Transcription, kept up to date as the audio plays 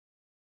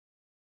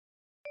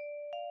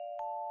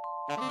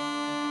Hi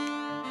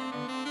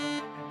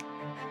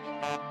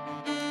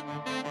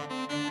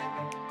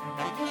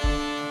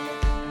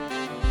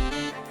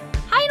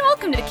and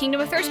welcome to the Kingdom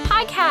of Thirst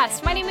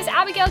podcast. My name is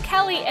Abigail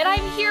Kelly and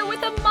I'm here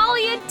with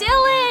Amalia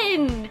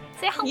Dillon.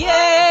 Say hello.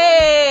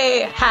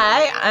 Yay!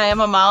 Hi, I'm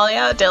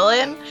Amalia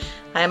Dillon.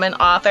 I'm an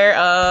author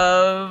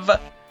of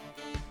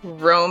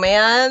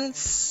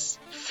romance,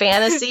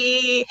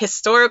 fantasy,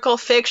 historical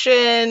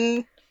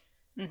fiction,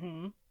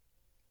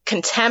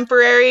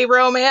 contemporary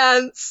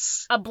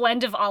romance. A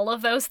blend of all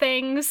of those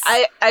things.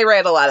 I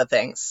write a lot of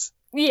things.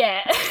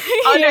 Yeah.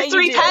 Under Yeah,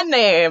 3 you do. pen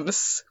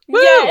names. Woo!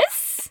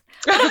 Yes.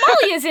 But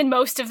Amalia's in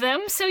most of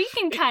them, so you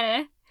can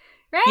kind of,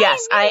 right?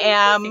 Yes, I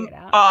am figure it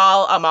out.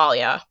 all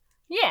Amalia.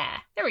 Yeah,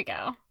 there we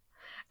go.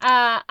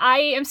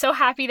 I am so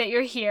happy that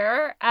you're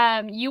here.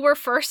 You were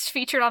first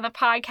featured on the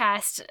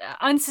podcast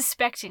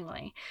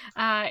unsuspectingly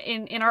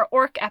in our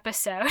orc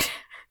episode.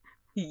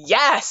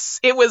 Yes,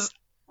 it was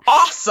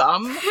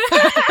awesome.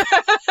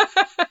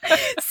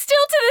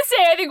 Still to this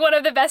day, I think one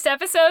of the best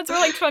episodes. We're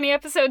like 20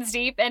 episodes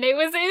deep, and it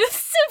was a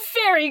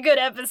very good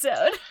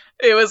episode.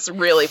 It was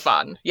really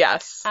fun.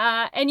 Yes.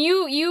 And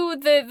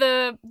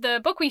the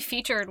book we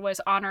featured was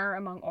Honor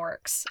Among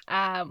Orcs,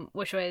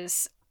 which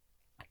was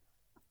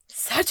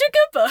such a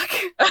good book.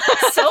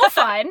 So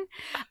fun.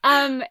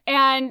 And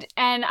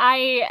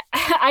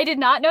I did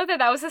not know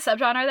that was a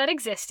subgenre that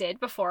existed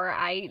before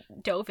I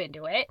dove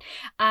into it.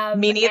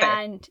 Me neither.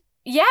 And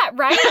yeah,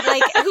 right?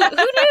 Like, who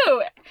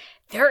knew?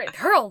 There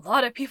are a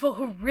lot of people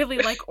who really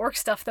like orc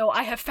stuff, though,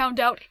 I have found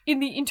out in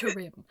the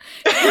interim.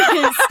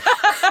 It is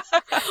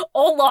a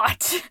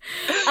lot.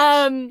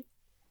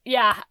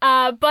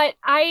 But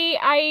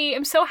I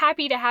am so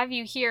happy to have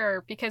you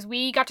here because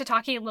we got to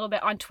talking a little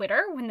bit on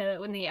Twitter when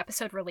the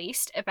episode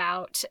released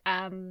about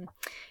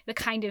the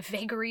kind of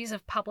vagaries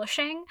of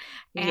publishing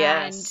and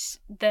Yes.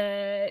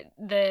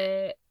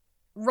 the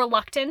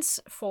reluctance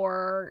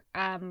for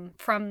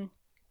from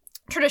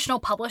traditional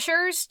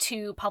publishers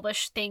to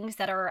publish things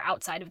that are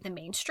outside of the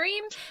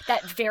mainstream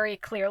that very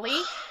clearly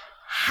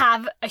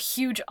have a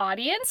huge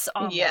audience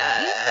online.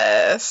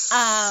 Yes.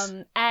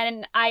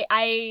 And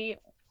I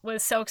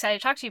was so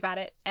excited to talk to you about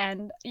it,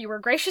 and you were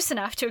gracious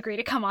enough to agree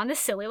to come on this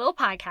silly little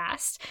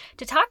podcast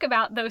to talk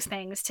about those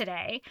things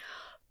today.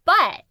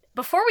 But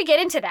before we get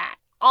into that,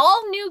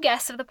 all new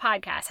guests of the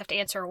podcast have to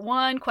answer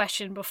one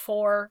question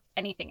before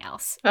anything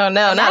else. Oh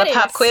no, And not that a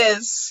pop is-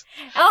 quiz.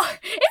 Oh,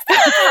 it's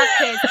not a pop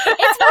quiz.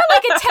 It's more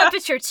like a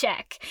temperature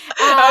check.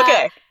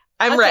 Okay,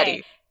 I'm okay.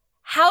 ready.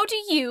 How do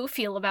you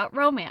feel about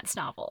romance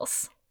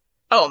novels?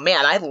 Oh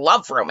man, I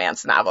love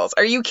romance novels.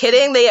 Are you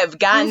kidding? They have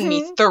gotten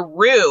me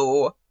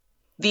through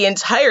the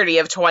entirety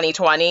of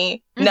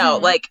 2020. No,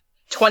 like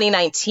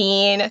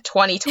 2019,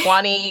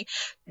 2020,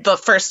 the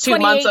first 2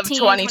 months of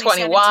 2021.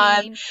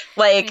 2017,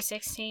 Like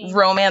 2016.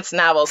 romance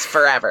novels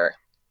forever.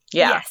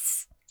 Yeah.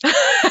 Yes.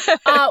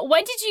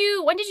 When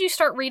did you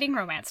start reading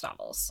romance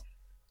novels?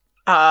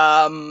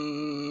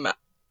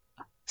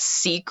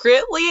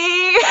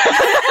 Secretly.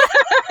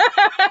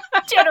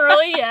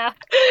 Generally, yeah.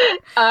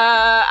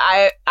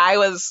 I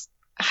was,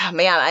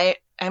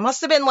 I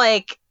must have been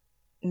like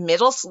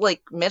middle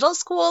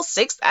school,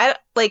 sixth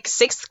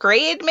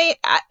grade,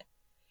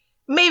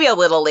 maybe a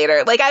little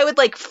later. Like I would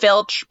like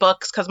filch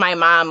books because my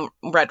mom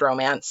read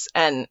romance,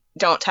 and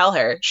don't tell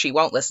her, she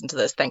won't listen to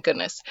this, thank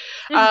goodness.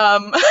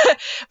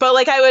 But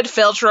like I would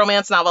filch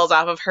romance novels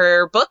off of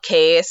her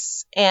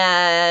bookcase,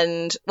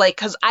 and like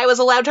because I was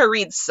allowed to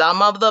read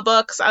some of the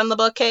books on the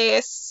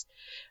bookcase,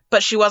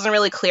 but she wasn't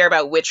really clear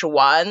about which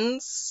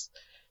ones,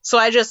 so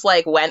I just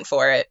like went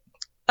for it.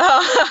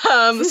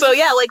 So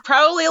yeah, like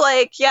probably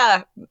like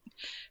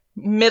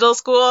middle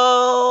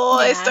school,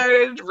 I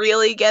started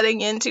really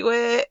getting into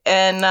it,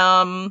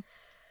 and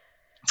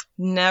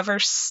never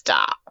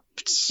stopped.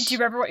 Do you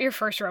remember what your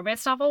first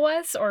romance novel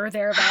was, or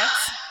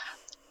thereabouts?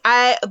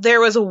 There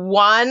was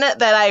one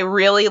that I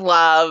really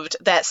loved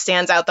that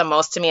stands out the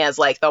most to me as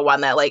like the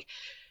one that like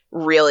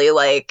really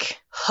like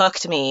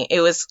hooked me.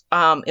 It was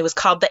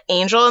called The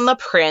Angel and the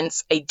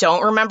Prince. I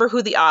don't remember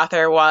who the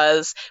author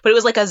was, but it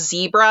was like a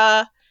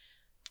Zebra,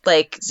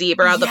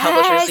 the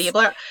publisher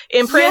Zebra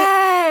imprint.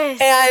 Yes.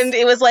 And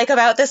it was like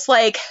about this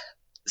like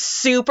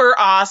super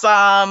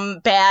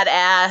awesome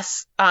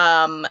badass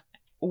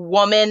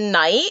woman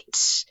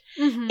knight,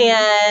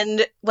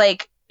 and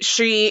like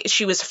she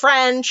was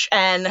French,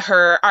 and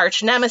her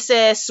arch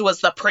nemesis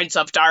was the Prince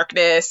of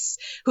Darkness,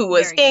 who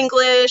was Very good.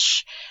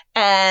 English,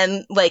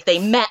 and like they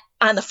met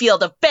on the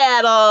field of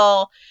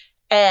battle,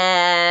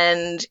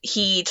 and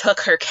he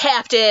took her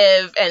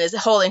captive and is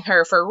holding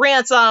her for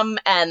ransom,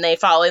 and they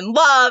fall in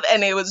love,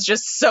 and it was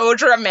just so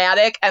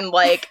dramatic, and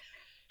like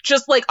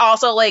just like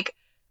also like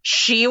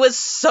she was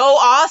so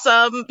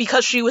awesome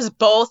because she was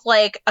both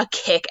like a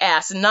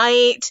kick-ass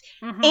knight,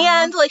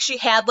 and like she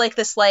had like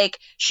this like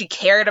she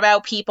cared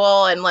about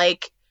people and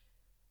like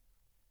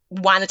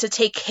wanted to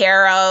take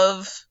care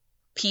of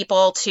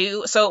people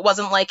too, so it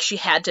wasn't like she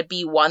had to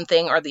be one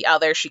thing or the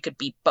other, she could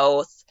be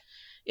both.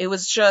 It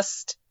was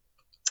just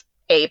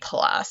A+.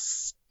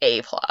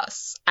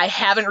 I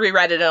haven't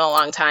reread it in a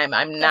long time.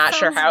 I'm not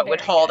sure how it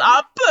would hold good.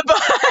 up,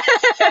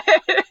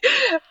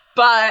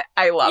 but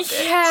I loved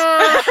it.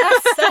 Yeah,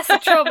 that's the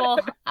trouble.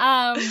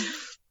 I've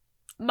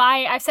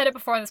said it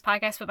before on this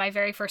podcast, but my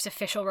very first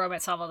official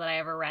romance novel that I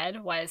ever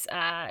read was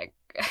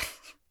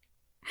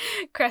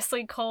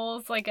Cressley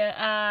Cole's what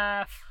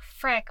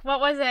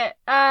was it?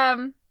 I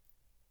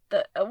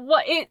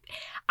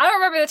don't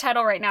remember the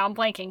title right now. I'm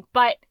blanking,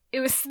 but it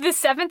was the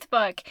 7th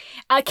book,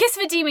 Kiss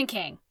of a Demon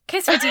King.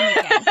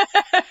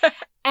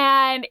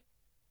 And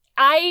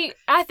I,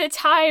 at the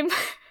time,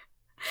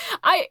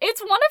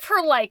 it's one of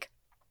her, like,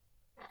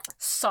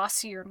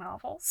 saucier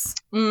novels,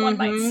 one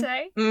might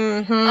say.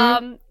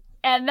 Mm-hmm.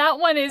 And that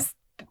one is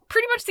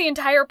pretty much the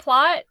entire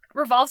plot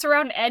revolves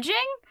around edging.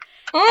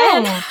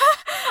 And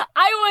I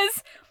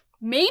was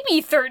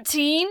maybe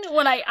 13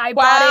 when I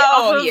bought it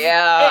off of,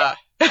 yeah.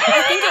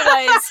 I think it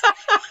was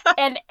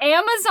an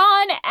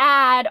Amazon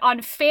ad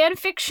on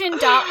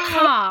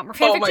fanfiction.com or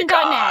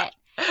fanfiction.net.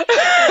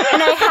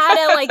 And I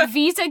had a like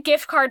Visa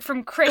gift card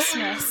from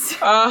Christmas.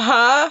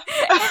 Uh-huh.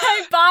 And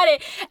I bought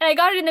it and I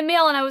got it in the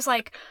mail and I was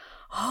like,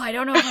 oh, I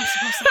don't know if I'm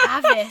supposed to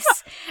have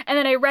this. And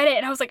then I read it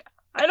and I was like,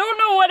 I don't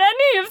know what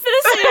any of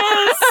this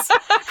is.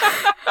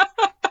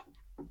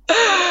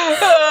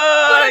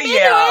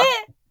 Yeah.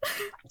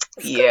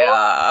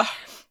 Yeah.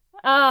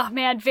 Oh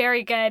man,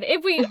 very good.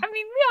 We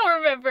all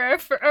remember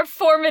our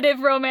formative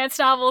romance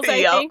novels.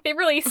 I think they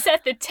really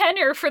set the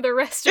tenor for the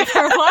rest of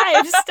our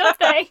lives, don't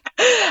they?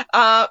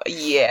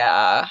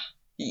 Yeah.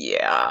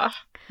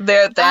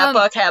 That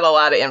book had a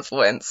lot of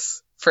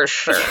influence for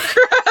sure. I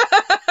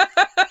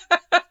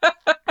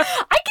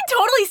can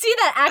totally see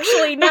that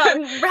actually. Now,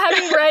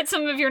 having read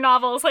some of your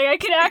novels, like I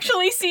can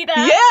actually see that.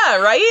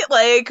 Yeah, right.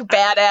 Like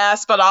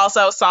badass, but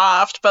also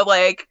soft, but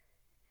like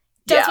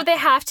that's what they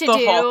have to do.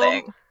 The whole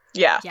thing.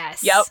 Yeah.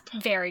 Yes. Yep.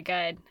 Very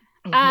good.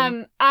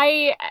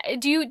 Mm-hmm.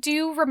 Do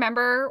you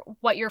remember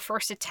what your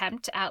first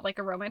attempt at like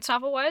a romance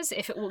novel was,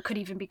 if it could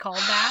even be called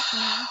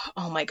that?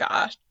 Oh my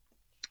gosh.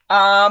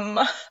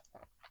 I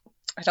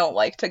don't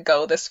like to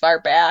go this far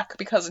back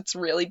because it's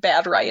really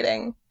bad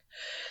writing.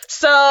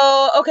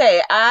 So,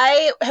 okay,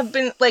 I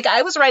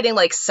was writing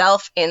like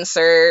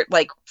self-insert,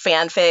 like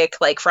fanfic,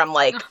 like from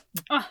like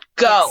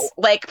yes.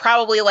 like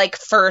probably like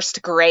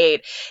first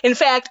grade. In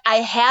fact, I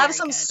have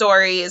some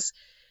stories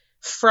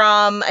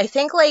from I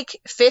think like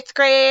 5th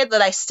grade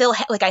that I still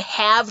I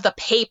have the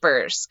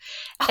papers,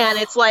 and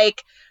it's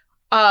like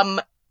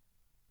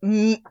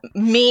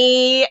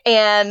me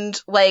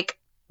and like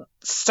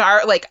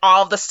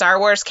all of the Star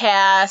Wars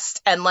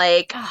cast, and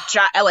like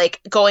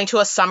going to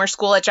a summer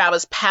school at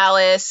Jabba's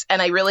palace,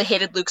 and I really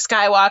hated Luke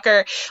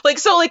Skywalker. Like,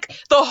 so like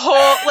the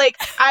whole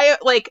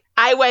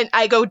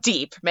I go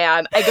deep,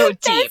 man. I go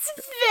deep. That's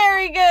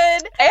very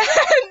good. And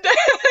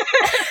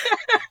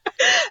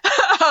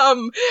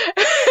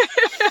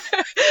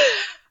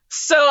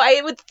so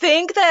I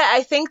think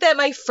that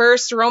my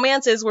first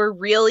romances were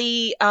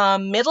really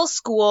middle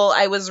school.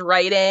 I was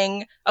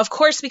writing, of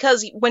course,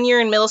 because when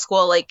you're in middle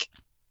school, like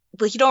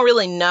you don't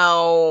really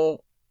know,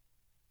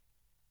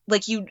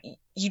 like you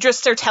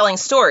just are telling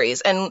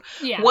stories, and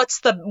what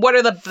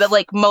are the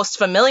like most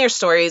familiar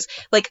stories,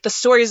 like the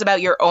stories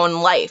about your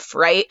own life,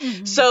 right?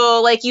 Mm-hmm.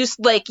 So like you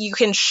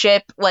can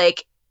ship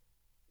like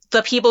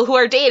the people who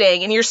are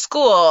dating in your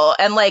school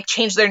and like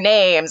change their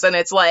names, and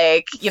it's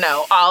like,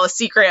 all a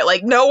secret,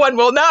 like no one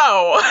will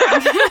know.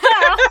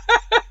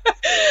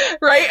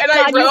 Right? And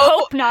God, you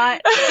hope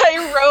not.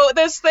 I wrote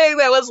this thing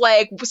that was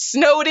like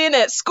snowed in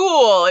at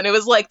school, and it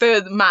was like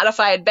the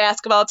modified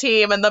basketball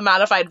team and the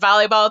modified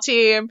volleyball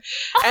team,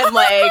 and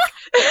like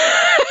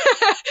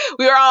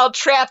we were all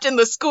trapped in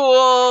the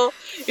school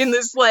in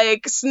this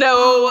like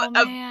snow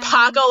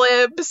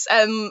apocalypse,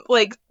 and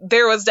like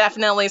there was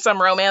definitely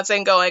some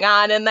romancing going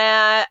on in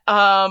that,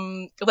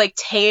 like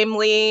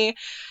tamely.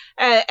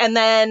 And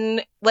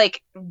then,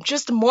 like,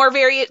 just more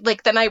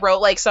like, then I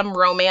wrote, like, some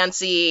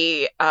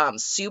romancy,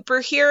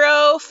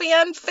 superhero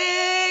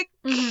fanfic.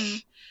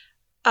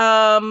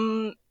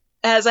 Mm-hmm.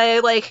 As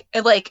I, like,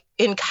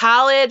 in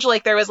college,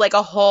 like, there was, like,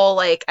 a whole,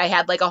 like, I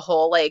had, like, a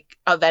whole, like,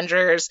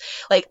 Avengers.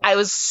 Like, I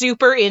was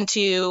super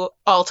into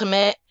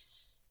Ultimate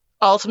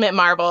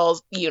Marvel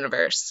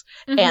universe.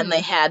 Mm-hmm. And they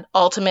had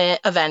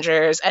Ultimate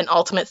Avengers and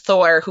Ultimate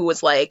Thor, who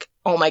was, like,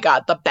 oh my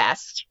god, the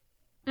best.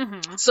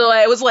 Mm-hmm. So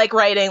I was like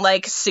writing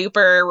like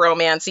super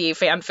romancy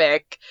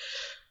fanfic.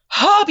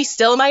 Oh, Be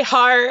Still My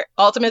Heart,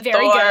 Ultimate Thor.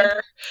 Good.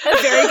 A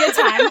very good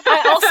time.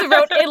 I also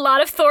wrote a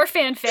lot of Thor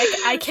fanfic.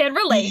 I can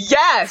relate.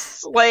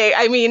 Yes. Like,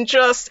 I mean,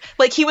 just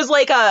like he was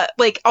like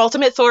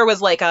Ultimate Thor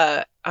was like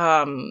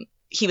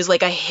he was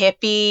like a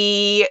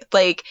hippie,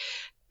 like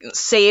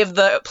save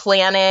the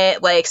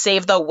planet, like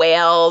save the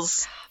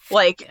whales,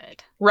 like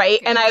good. Right.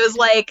 Good. And I was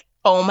like,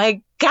 oh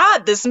my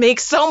god, this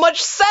makes so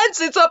much sense.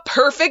 It's a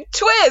perfect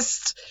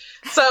twist.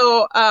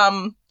 So,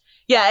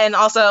 yeah, and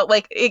also,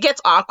 like, it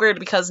gets awkward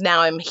because now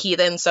I'm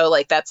heathen, so,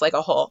 like, that's, like,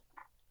 a whole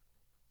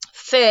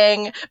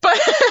thing. But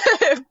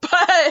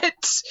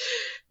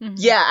mm-hmm.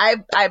 Yeah,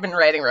 I've been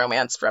writing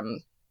romance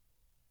from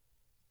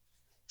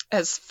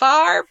as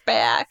far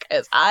back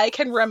as I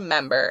can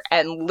remember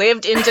and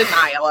lived in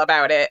denial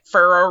about it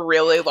for a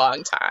really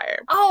long time.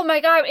 Oh my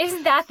God,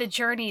 isn't that the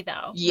journey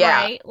though?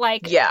 Yeah. Right?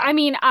 Like, Yeah. I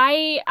mean,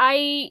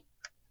 I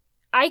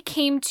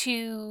came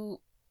to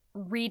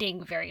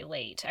reading very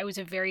late. I was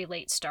a very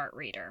late start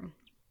reader.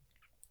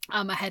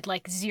 I had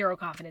like zero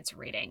confidence in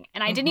reading.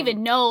 And I didn't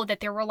even know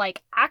that there were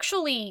like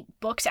actually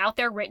books out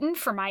there written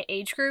for my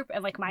age group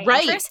and like my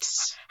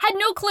interests. Had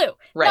no clue.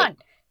 Right. None.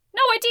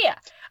 No idea.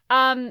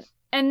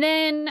 And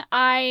then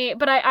I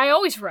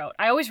always wrote.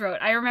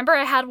 I remember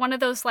I had one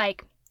of those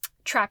like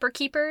Trapper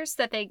Keepers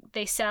that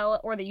they sell,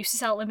 or they used to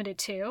sell at Limited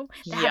Too,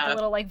 that had the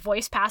little like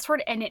voice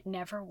password, and it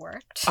never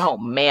worked. Oh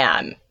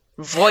man.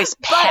 Voice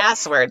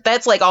password.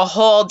 That's like a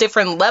whole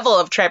different level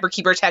of Trapper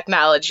Keeper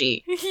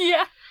technology.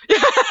 Yeah.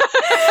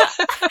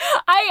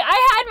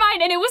 I had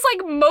mine, and it was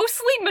like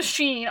mostly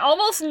machine,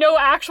 almost no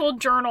actual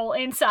journal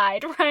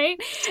inside, right?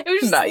 It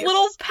was just a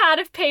little pad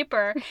of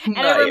paper. And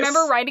I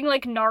remember writing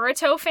like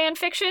Naruto fan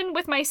fiction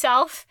with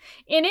myself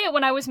in it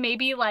when I was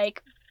maybe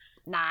like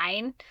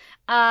 9.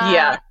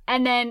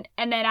 And then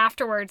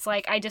afterwards,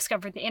 like, I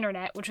discovered the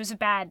internet, which was a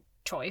bad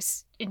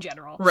choice in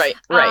general. Right.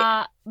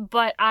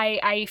 But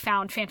I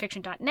found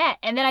fanfiction.net,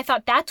 and then I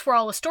thought that's where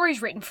all the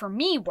stories written for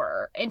me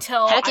were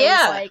until I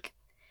was like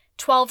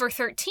 12 or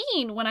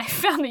 13 when I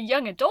found the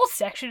young adult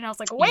section, and I was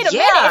like, wait a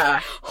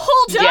minute,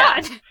 hold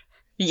on.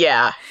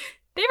 Yeah.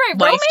 They write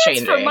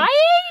romance for my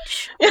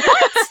age?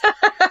 What?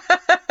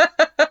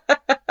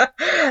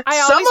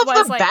 Some of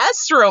the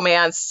best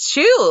romance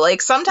too.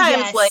 Like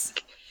sometimes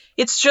like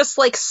it's just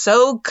like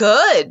so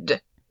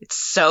good. It's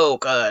so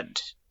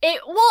good.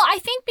 I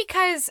think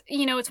because,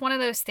 you know, it's one of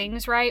those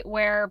things, right,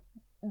 where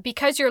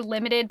because you're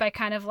limited by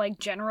kind of like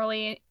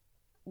generally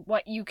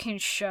what you can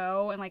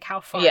show and like how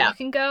far you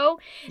can go,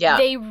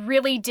 they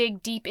really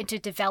dig deep into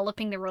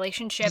developing the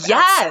relationship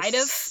outside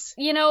of,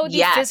 you know,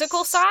 the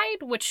physical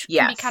side, which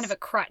can be kind of a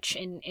crutch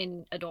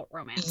in adult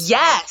romance.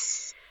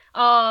 Yes.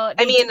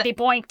 They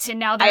boinked and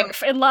now they're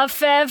in love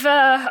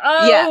forever.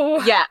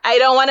 Oh. Yeah. I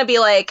don't want to be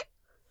like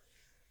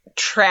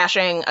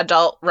trashing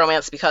adult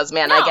romance because,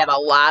 man, I get a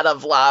lot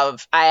of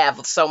love. I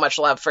have so much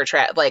love for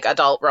like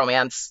adult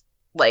romance.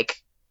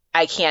 Like,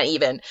 I can't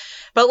even.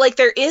 But like,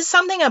 there is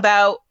something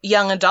about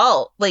young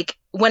adult. Like,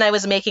 when I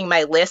was making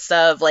my list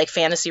of like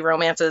fantasy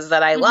romances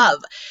that I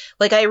love,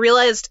 like I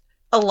realized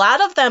a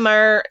lot of them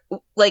are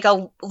like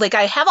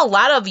I have a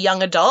lot of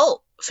young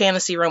adult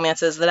fantasy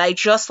romances that I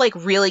just like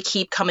really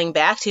keep coming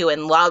back to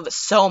and love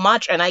so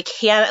much. And I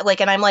can't like,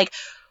 and I'm like,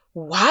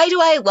 why do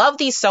I love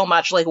these so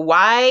much? Like,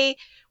 why?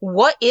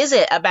 What is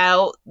it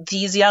about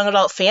these young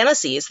adult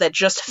fantasies that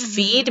just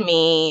feed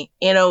me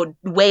in a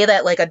way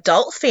that like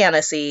adult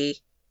fantasy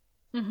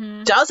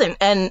doesn't?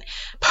 And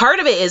part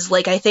of it is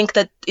like, I think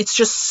that it's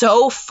just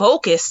so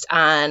focused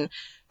on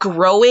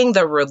growing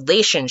the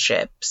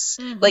relationships,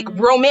 like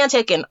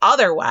romantic and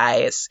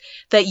otherwise,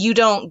 that you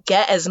don't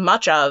get as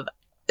much of,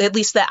 at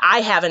least that I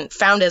haven't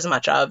found as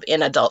much of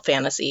in adult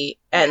fantasy.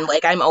 And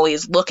like, I'm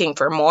always looking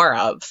for more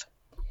of.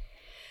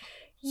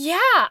 Yeah,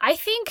 I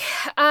think,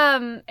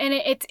 and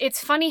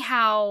it's funny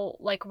how,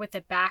 like, with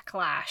the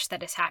backlash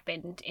that has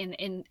happened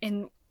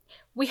in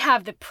we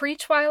have the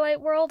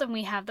pre-Twilight world and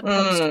we have the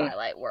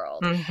post-Twilight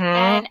world.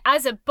 And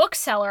as a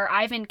bookseller,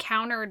 I've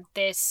encountered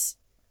this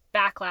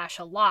backlash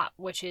a lot,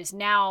 which is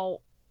now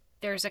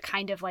there's a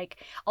kind of like,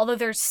 although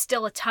there's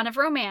still a ton of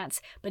romance,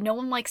 but no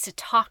one likes to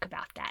talk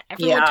about that.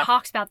 Everyone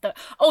talks about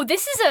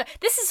this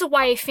is a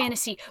YA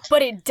fantasy,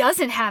 but it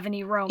doesn't have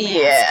any romance.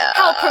 Yeah.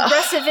 How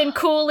progressive and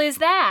cool is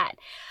that?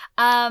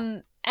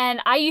 And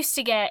I used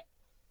to get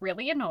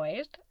really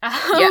annoyed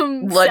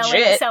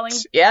selling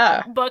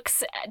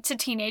books to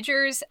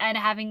teenagers and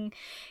having,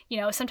 you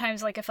know,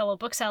 sometimes like a fellow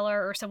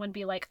bookseller or someone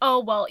be like,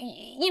 oh, well,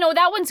 you know,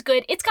 that one's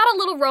good. It's got a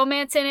little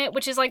romance in it,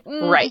 which is like,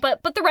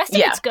 but the rest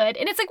of it's good.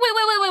 And it's like, wait.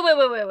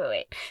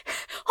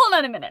 Hold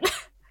on a minute.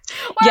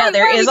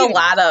 There is a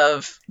lot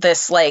of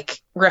this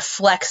like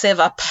reflexive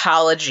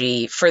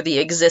apology for the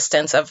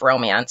existence of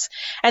romance.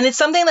 And it's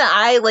something that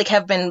I like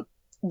have been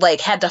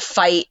like had to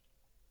fight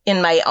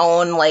in my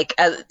own, like,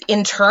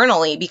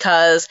 internally,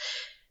 because,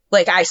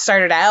 like, I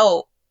started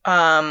out,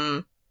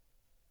 and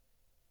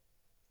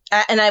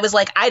I was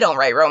like, I don't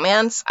write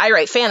romance, I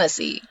write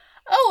fantasy.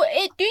 Oh,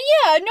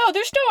 no,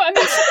 there's no, I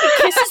mean, something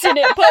kisses in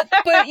it, but,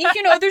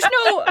 you know, there's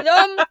no, you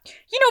know,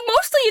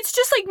 mostly it's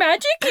just, like,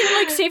 magic and,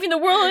 like, saving the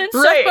world and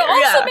stuff, but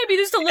also maybe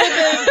there's a little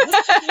bit,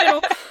 you know.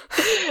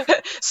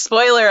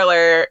 Spoiler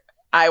alert.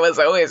 I was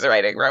always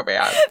writing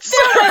romance.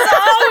 There was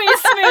always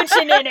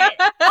smooching in it.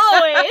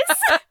 Always.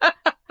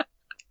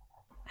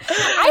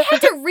 I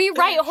had to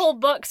rewrite whole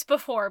books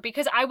before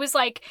because I was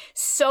like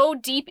so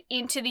deep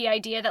into the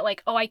idea that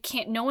like, oh, I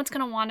can't, no one's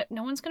going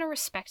to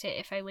respect it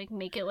if I like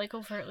make it like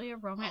overtly a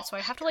romance. So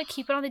I have to like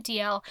keep it on the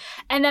DL.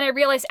 And then I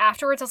realized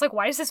afterwards, I was like,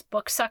 why does this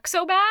book suck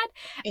so bad?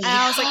 And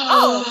I was like,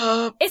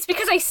 oh, it's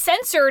because I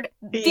censored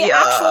the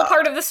actual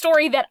part of the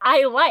story that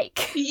I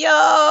like.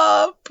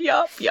 Yup. You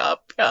know,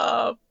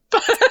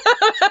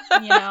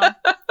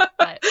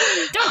 but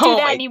don't do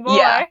that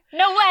anymore.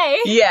 No way.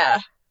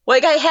 Yeah.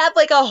 Like, I had,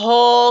 like, a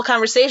whole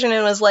conversation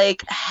and was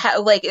like,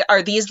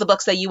 are these the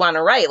books that you want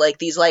to write? Like,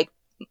 these, like,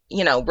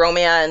 you know,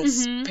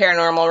 romance,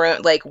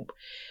 paranormal,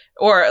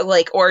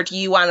 or do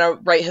you want to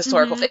write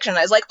historical fiction?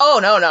 I was like, oh,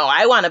 no,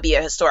 I want to be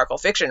a historical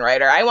fiction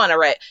writer. I want to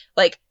write,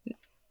 like,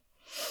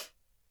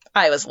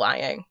 I was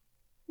lying.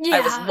 Yeah.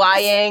 I was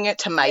lying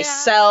to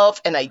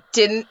myself, and I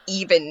didn't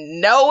even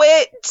know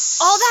it.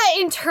 All that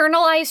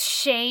internalized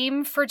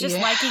shame for just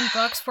liking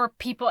books where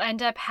people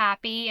end up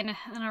happy in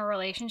a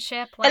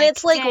relationship. Like, and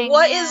it's like,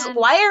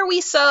 why are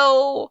we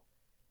so...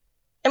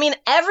 I mean,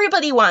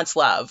 everybody wants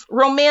love.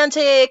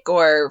 Romantic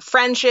or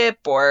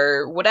friendship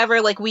or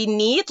whatever. Like, we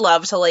need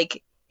love to,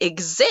 like,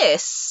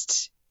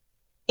 exist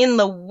in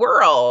the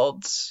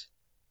world.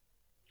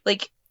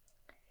 Like,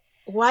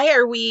 why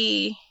are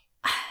we...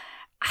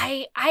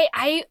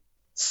 I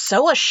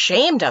so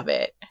ashamed of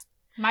it.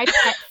 My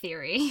pet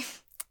theory,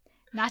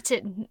 not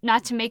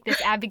to make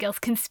this Abigail's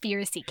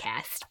conspiracy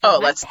cast. Oh,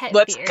 let's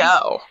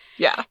go.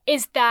 Yeah,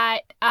 is that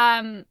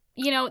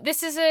you know,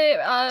 this is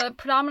a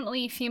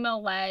predominantly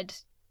female-led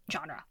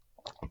genre,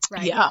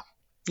 right?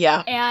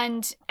 Yeah.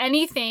 And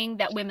anything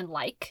that women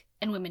like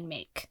and women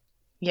make,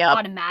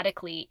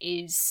 automatically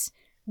is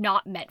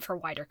not meant for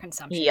wider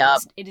consumption.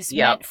 It is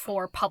meant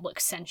for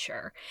public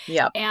censure.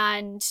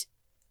 And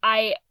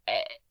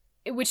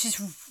which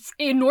is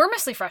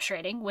enormously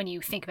frustrating when you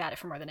think about it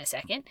for more than a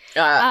second.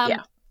 But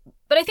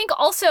I think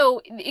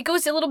also it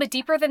goes a little bit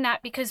deeper than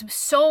that, because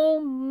so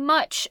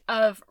much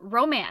of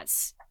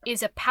romance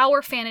is a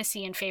power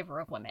fantasy in favor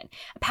of women.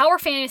 A power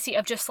fantasy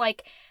of just,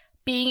 like,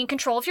 being in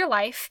control of your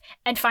life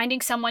and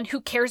finding someone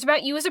who cares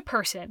about you as a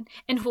person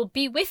and who will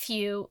be with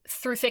you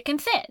through thick and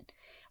thin.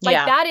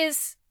 Like, that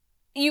is...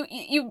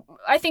 You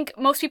I think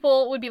most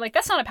people would be like,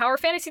 that's not a power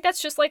fantasy, that's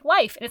just like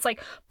life. And it's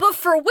like, but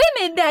for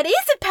women that is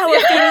a power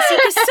fantasy,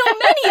 because so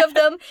many of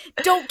them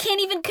can't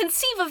even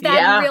conceive of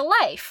that in real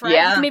life, right? You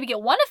can maybe get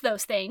one of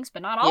those things,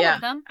 but not all of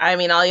them. I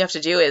mean, all you have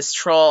to do is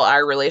troll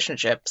our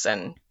relationships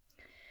and...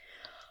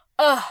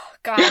 Oh,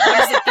 God.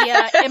 What is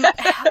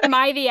it? Am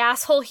I the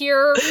asshole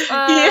here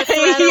thread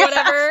or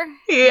whatever?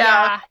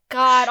 Yeah.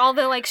 God, all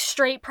the, like,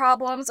 straight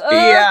problems.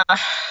 Yeah.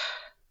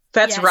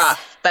 That's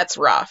rough. That's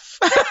rough.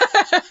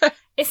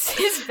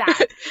 It's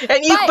bad.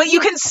 And but you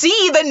can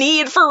see the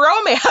need for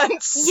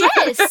romance.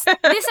 Yes.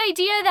 This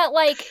idea that,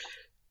 like,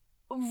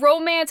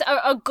 romance,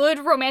 a good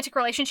romantic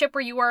relationship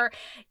where you are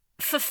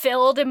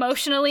fulfilled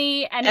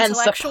emotionally and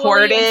intellectually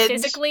supported and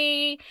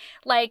physically,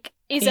 like,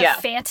 is a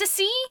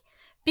fantasy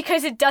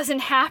because it doesn't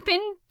happen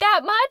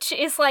that much,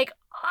 is like,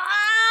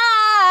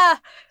 my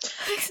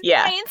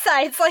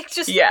insides, like,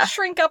 just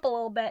shrink up a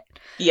little bit.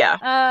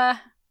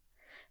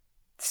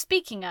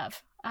 Speaking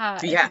of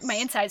my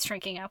insides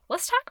shrinking up,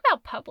 let's talk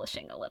about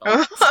publishing a little.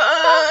 Let's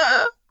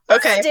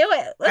do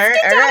it.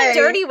 Let's get down and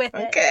dirty with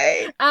it.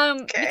 Okay.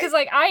 Because,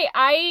 like,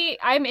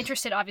 I'm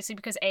interested, obviously,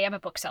 because I'm a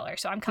bookseller,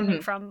 so I'm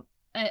coming from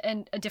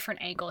a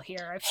different angle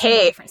here. I've seen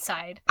a different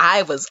side.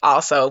 I was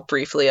also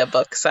briefly a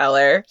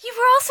bookseller. You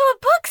were also a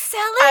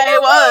bookseller?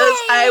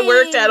 I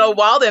worked at a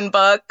Walden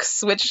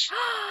Books, which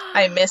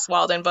I miss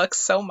Walden Books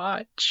so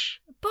much.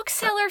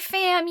 Bookseller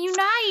fam,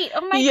 unite!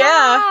 Oh my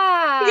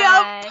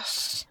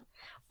gosh!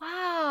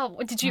 Wow.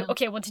 Did you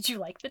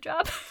like the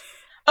job?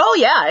 Oh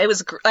yeah, it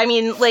was. I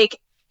mean, like,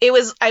 it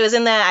was. I was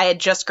in that. I had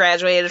just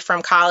graduated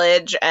from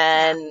college,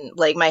 and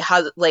like my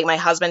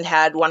husband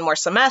had one more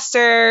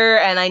semester,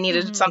 and I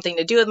needed something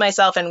to do with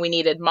myself, and we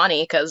needed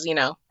money because, you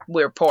know,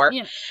 we're poor,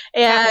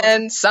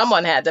 and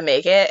someone had to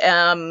make it.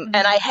 And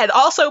I had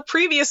also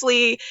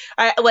previously,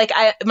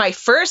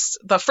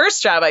 the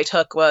first job I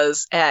took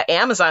was at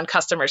Amazon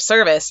customer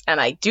service, and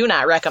I do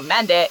not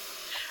recommend it.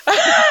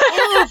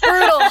 Oh,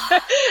 brutal.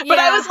 But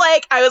I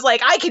was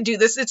like, I can do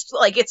this.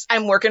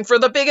 I'm working for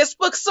the biggest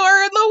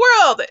bookstore in the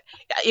world.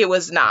 It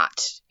was not.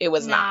 So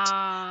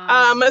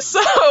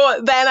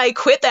then I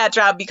quit that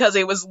job because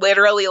it was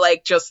literally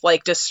just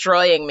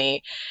destroying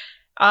me.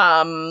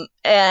 And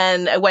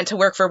I went to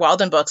work for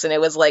Walden Books, and it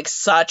was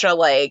such a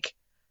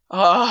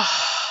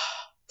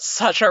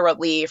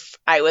relief.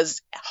 I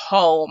was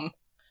home.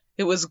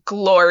 It was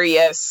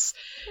glorious.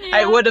 Yeah.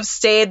 I would have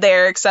stayed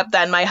there, except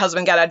then my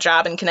husband got a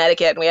job in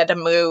Connecticut and we had to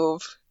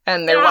move,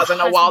 and there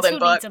wasn't a Walden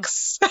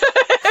Books.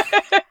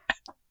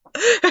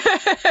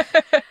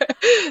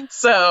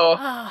 So,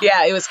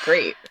 yeah, it was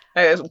great.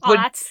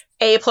 That's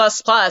A++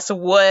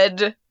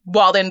 would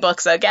Walden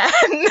Books again.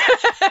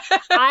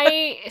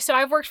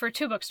 I've worked for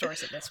 2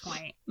 bookstores at this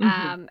point.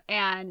 And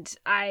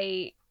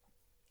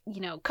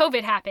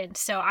COVID happened.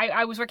 So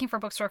I was working for a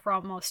bookstore for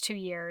almost 2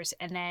 years,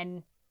 and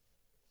then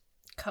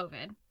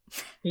COVID.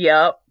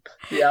 Yep.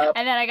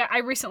 And then I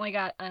recently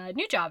got a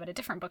new job at a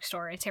different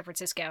bookstore in San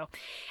Francisco.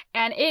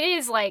 And it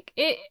is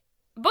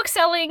book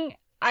selling,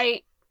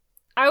 I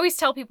always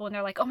tell people, and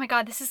they're like, oh my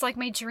God, this is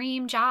my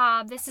dream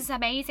job. This is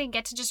amazing.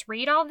 Get to just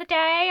read all the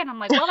day. And I'm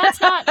like, well,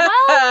 that's not,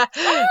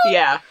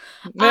 yeah.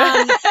 There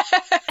are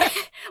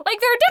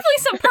definitely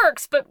some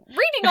perks, but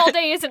reading all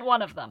day isn't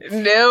one of them.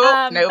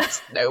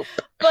 Nope.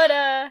 But,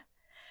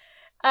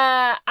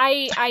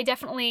 I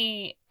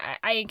definitely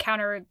I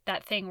encounter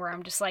that thing where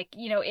I'm just like,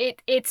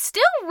 it's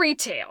still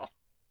retail.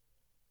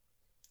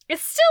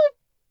 It's still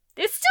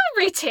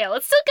retail.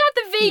 It's still got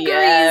the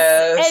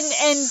vagaries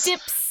and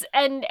dips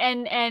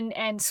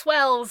and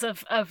swells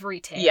of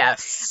retail.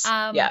 Yes.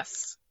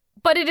 Yes.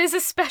 But it is a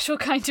special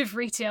kind of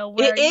retail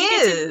where it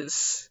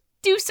is.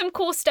 Do some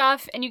cool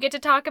stuff, and you get to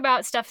talk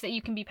about stuff that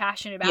you can be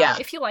passionate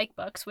about if you like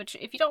books, which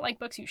if you don't like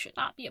books, you should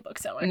not be a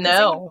bookseller.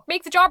 No.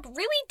 Make the job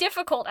really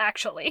difficult,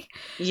 actually.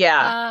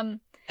 Yeah.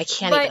 I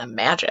can't even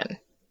imagine.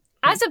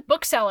 As a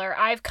bookseller,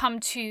 I've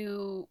come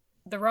to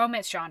the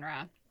romance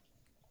genre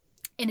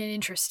in an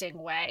interesting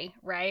way,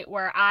 right?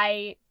 Where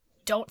I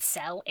don't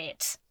sell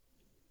it.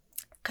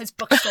 Because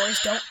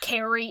bookstores don't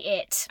carry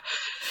it.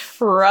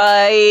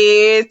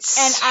 Right.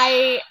 And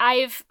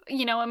I've,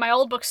 in my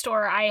old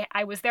bookstore,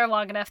 I was there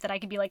long enough that I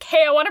could be like,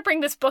 hey, I want to bring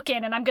this book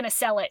in and I'm going to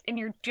sell it. And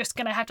you're just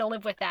going to have to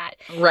live with that.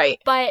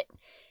 Right. But,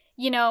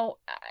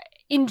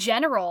 in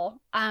general,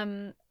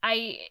 the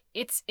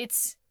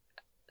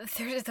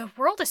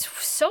world is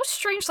so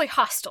strangely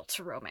hostile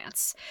to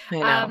romance. I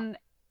know.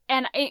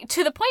 And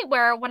to the point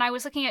where when I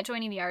was looking at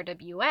joining the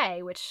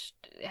RWA, which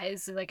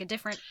is like a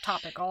different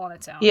topic all on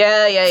its own.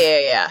 Yeah.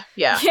 Yeah,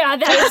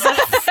 that is.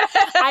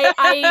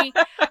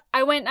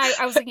 I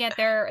was looking at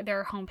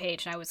their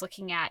homepage, and I was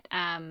looking at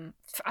I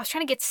was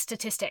trying to get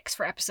statistics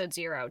for episode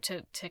 0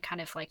 to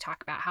kind of like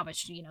talk about how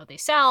much they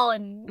sell,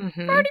 and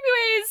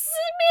RWA's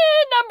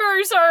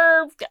numbers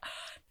are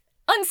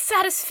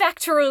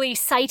unsatisfactorily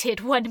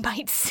cited, one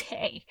might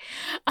say.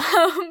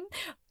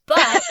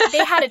 But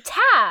they had a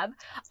tab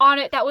on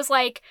it that was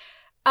like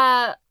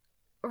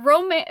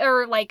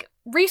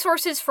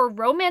resources for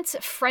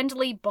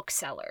romance-friendly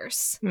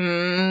booksellers.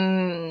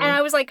 And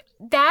I was like,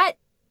 that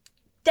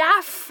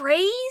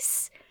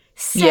phrase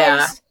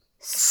says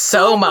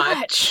so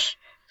much.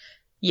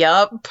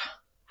 Yup.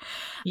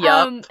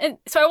 And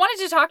so I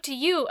wanted to talk to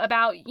you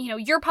about,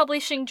 your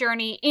publishing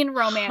journey in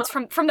romance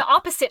from the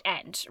opposite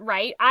end,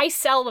 right? I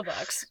sell the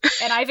books,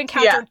 and I've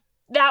encountered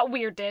that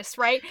weirdness,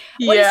 right?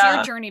 What has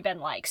your journey been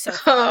like so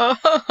far?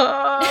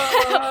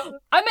 I'm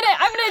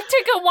gonna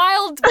take a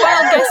wild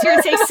guess here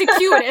and say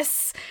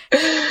circuitous.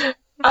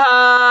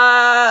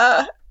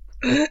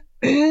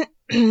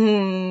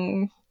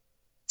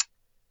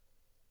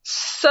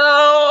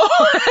 So,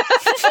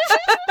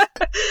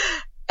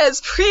 as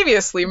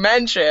previously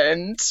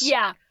mentioned,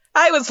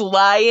 I was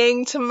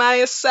lying to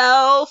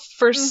myself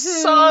for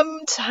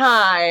some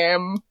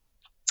time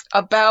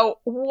about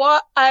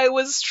what I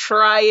was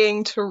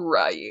trying to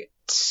write.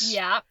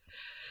 Yeah.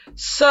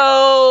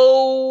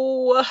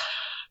 So,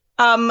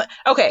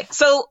 okay.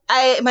 So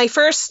my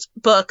first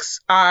books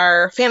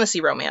are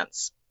fantasy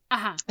romance.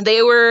 Uh-huh.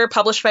 They were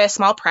published by a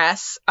small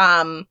press.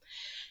 And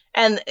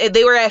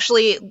they were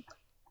actually,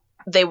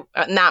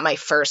 not my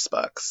first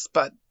books,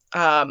 but,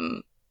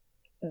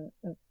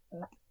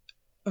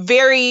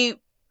 very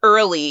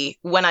early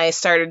when I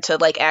started to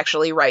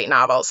actually write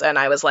novels, and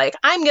I was like,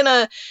 I'm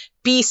gonna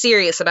be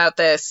serious about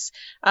this.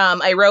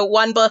 I wrote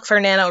one book for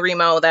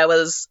NaNoWriMo that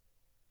was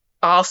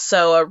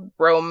also a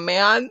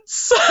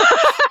romance.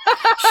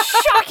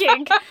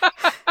 Shocking.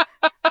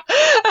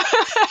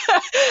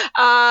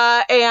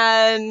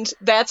 And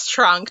that's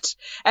Trunked.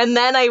 And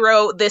then I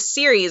wrote this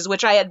series,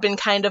 which I had been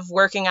kind of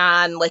working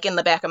on in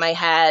the back of my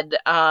head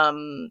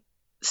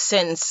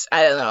since,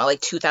 I don't know,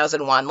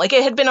 2001.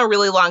 It had been a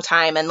really long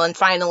time. And then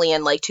finally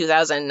in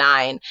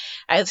 2009,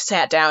 I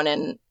sat down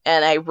and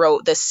I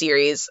wrote this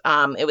series.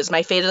 It was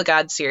my Fate of the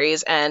Gods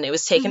series, and it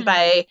was taken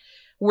by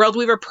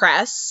Worldweaver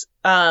Press,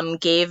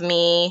 gave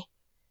me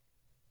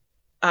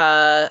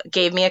a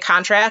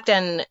contract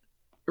and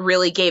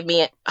really gave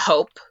me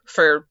hope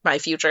for my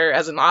future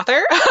as an author.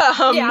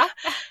 Yeah,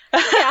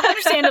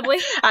 understandably.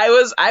 I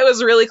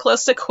was really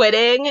close to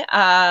quitting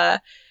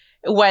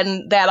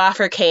when that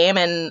offer came,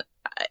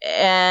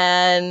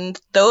 and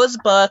those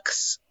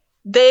books,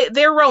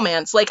 they're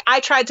romance.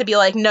 I tried to be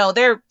no,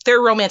 they're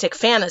romantic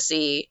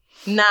fantasy,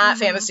 not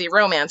fantasy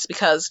romance,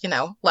 because,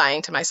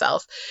 lying to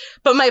myself.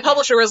 But my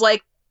publisher was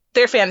like,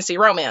 they're fantasy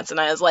romance, and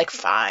I was like,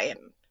 fine.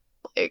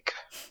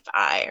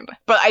 Fine.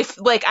 But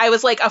I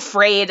was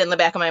afraid in the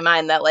back of my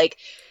mind that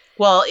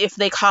well, if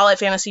they call it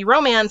fantasy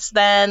romance,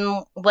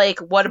 then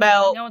what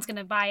about no one's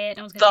gonna buy it,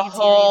 no one's gonna take it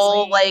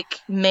whole seriously.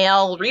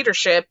 Male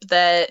readership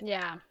that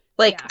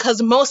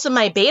because most of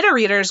my beta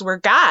readers were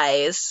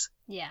guys.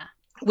 Yeah.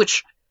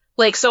 Which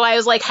so I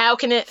was like, how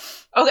can it,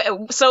 okay,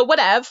 so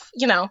whatever,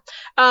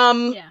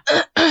 and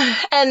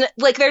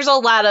there's a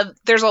lot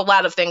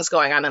of things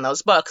going on in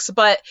those books,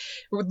 but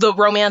the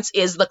romance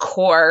is the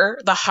core,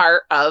 the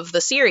heart of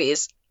the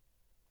series.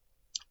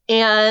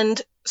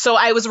 And so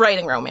I was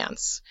writing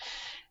romance.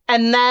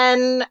 And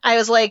then I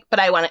was like, but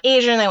I want an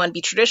Asian, I want to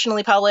be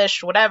traditionally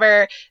published,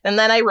 whatever. And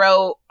then I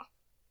wrote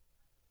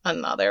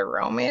another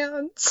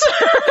romance.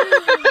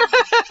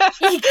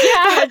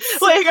 Yes.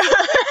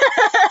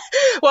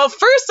 Well,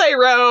 first I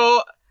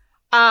wrote,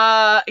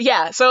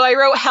 so I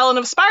wrote Helen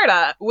of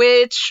Sparta,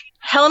 which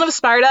Helen of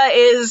Sparta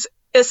is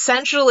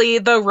essentially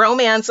the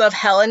romance of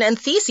Helen and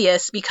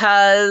Theseus,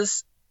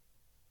 because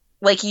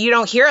like, you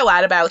don't hear a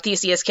lot about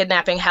Theseus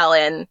kidnapping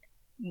Helen.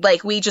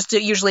 Like, we just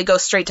usually go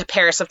straight to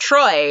Paris of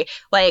Troy.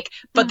 Like,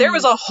 but there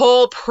was a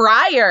whole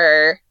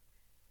prior,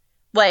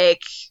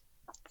 like,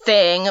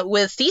 thing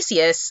with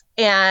Theseus.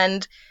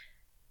 And,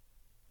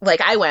 like,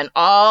 I went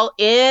all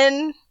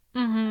in.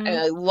 And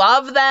I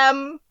love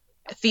them.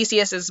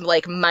 Theseus is,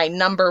 like, my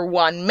number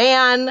one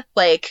man.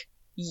 Like,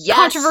 yes.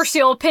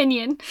 Controversial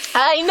opinion.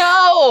 I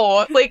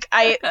know. Like,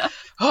 I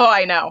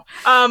know.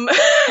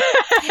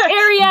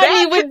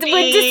 Ariadne would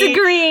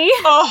disagree.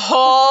 A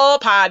whole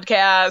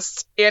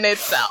podcast in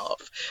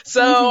itself.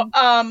 So,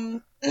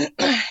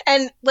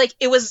 and, like,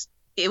 it was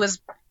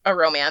a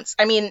romance.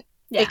 I mean,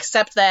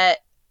 except that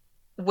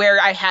where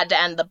I had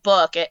to end the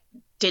book, it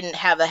didn't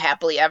have a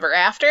happily ever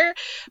after,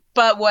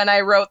 but when I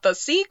wrote the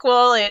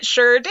sequel, it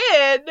sure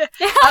did.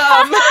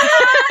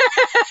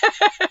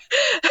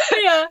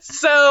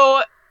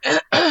 So,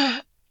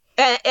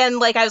 and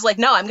like, I was like,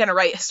 no, I'm going to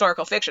write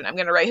historical fiction. And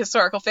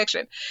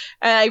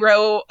I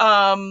wrote,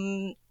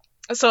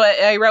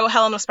 I wrote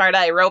Helen of Sparta.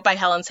 I wrote By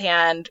Helen's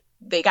Hand.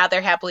 They got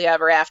their happily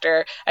ever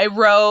after. I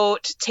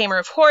wrote Tamer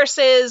of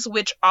Horses,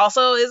 which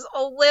also is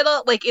a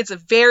little, like, it's a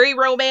very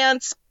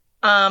romance.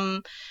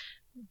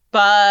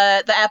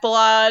 But the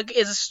epilogue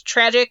is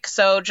tragic,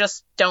 so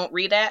just don't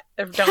read it.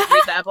 Or don't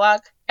read the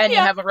epilogue, and you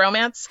have a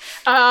romance.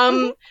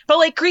 But,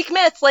 like, Greek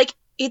myth, like,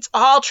 it's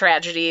all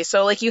tragedy,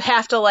 so, like, you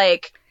have to,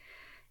 like,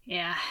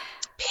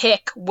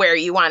 pick where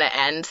you want to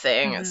end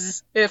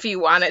things if you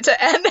want it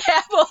to end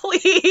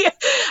happily.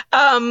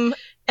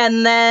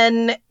 And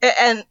then,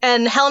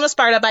 and Helen of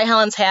Sparta, By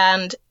Helen's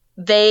Hand,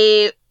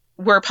 they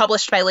were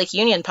published by Lake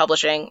Union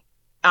Publishing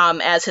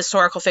as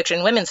historical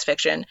fiction, women's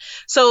fiction.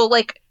 So,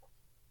 like,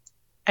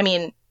 I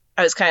mean,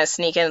 I was kind of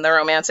sneaking the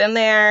romance in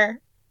there.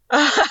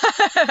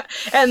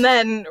 And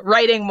then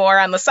writing more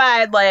on the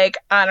side, like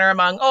Honor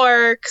Among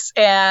Orcs,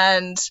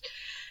 and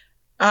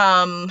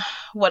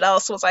what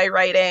else was I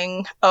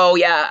writing? Oh,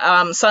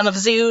 yeah, Son of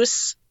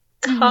Zeus,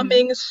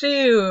 coming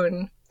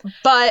soon.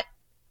 But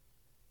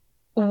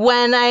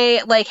when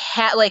I, like,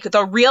 had, like,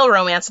 the real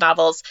romance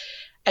novels,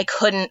 I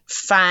couldn't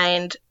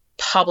find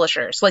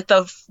publishers. Like,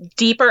 the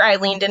deeper I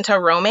leaned into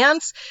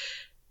romance,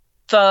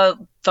 the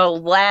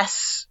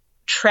less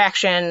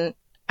traction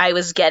I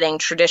was getting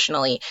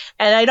traditionally.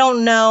 And I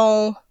don't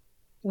know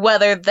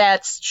whether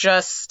that's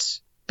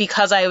just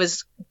because I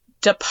was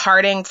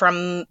departing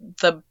from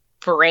the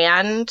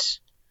brand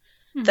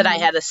that I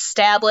had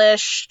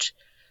established,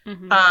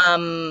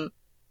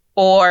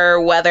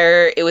 or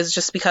whether it was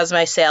just because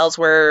my sales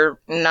were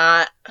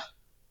not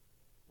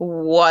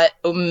what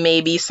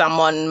maybe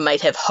someone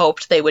might have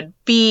hoped they would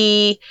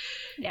be.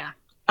 Yeah.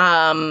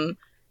 All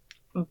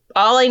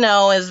I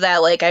know is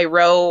that, like, I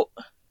wrote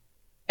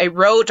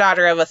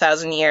Daughter of a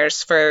Thousand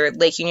Years for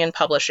Lake Union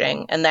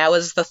Publishing, and that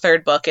was the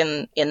third book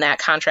in that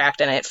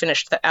contract, and it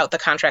finished out the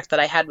contract that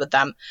I had with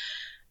them.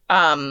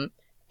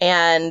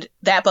 And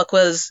that book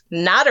was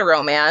not a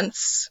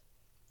romance,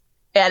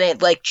 and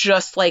it, like,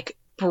 just, like,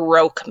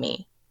 broke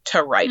me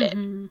to write it.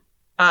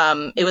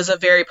 It was a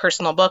very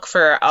personal book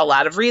for a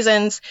lot of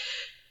reasons,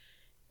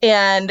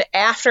 and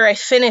after I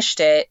finished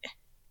it,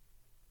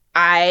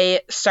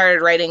 I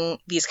started writing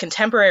these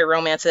contemporary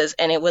romances,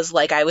 and it was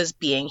like I was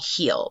being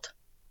healed.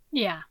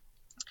 Yeah.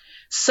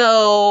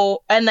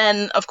 So, and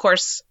then, of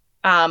course,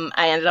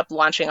 I ended up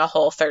launching a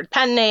whole third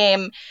pen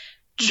name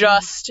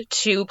just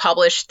to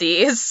publish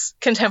these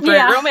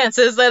contemporary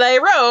romances that I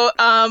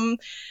wrote.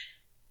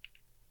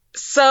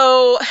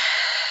 So,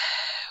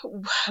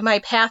 my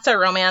path to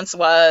romance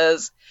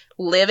was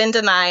live in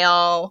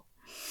denial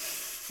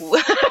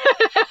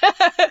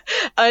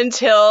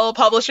until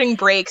publishing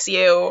breaks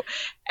you,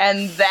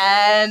 and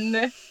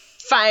then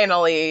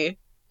finally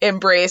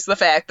embrace the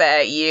fact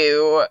that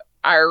you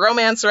are a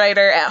romance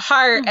writer at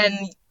heart, and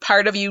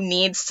part of you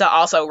needs to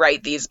also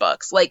write these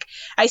books. Like,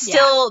 I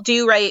still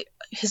do write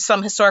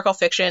some historical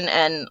fiction,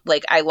 and,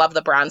 like, I love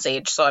the Bronze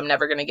Age, so I'm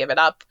never going to give it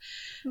up.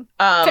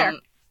 Fair.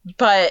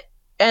 But,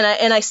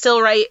 and I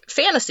still write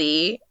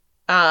fantasy,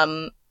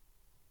 but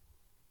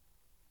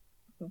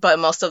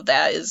most of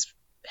that is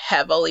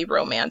heavily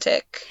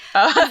romantic.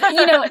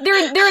 You know,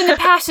 they're in the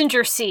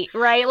passenger seat,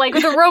 right? Like,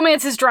 the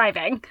romance is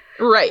driving.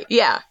 Right,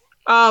 yeah.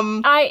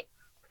 I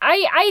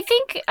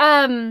think,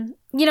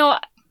 you know,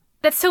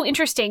 that's so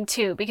interesting,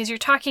 too, because you're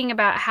talking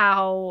about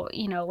how,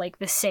 you know, like,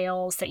 the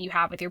sales that you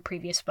have with your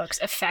previous books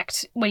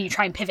affect when you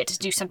try and pivot to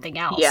do something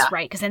else,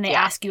 right? Because then they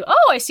ask you,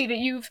 oh, I see that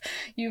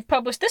you've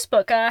published this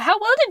book. How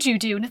well did you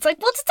do? And it's like,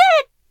 well,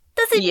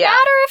 does it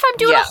matter if I'm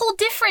doing a whole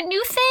different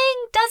new thing?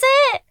 Does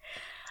it?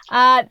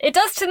 It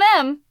does to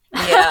them.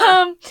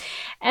 Yeah.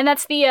 And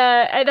that's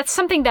that's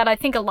something that I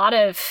think a lot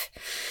of,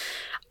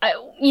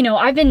 you know,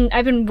 I've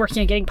been working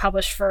on getting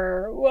published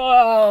for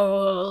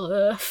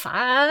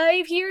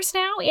 5 years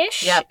now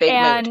ish. Yeah,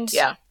 big mood.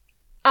 Yeah.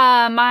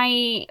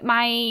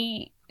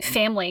 My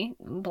family,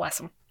 bless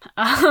them,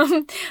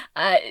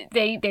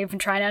 they've been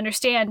trying to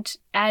understand,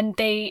 and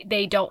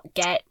they don't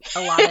get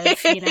a lot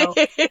of, you know,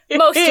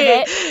 most of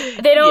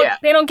it. They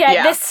don't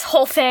get this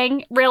whole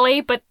thing really,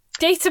 but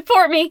They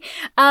support me.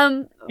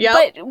 Yep.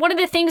 But one of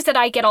the things that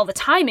I get all the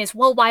time is,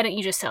 well, why don't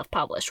you just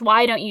self-publish?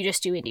 Why don't you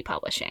just do indie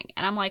publishing?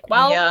 And I'm like,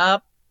 well,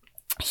 Yep.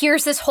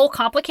 here's this whole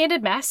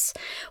complicated mess.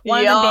 One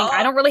of them being,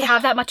 I don't really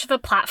have that much of a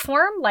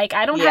platform. Like,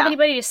 I don't have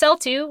anybody to sell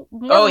to.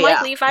 More than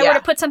likely, if I were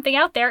to put something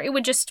out there, it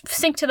would just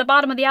sink to the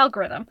bottom of the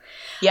algorithm.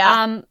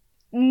 Yeah.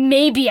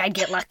 Maybe I'd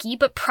get lucky,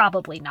 but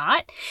probably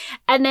not.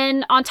 And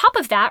then on top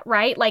of that,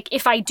 right, like,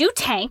 if I do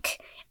tank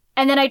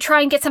and then I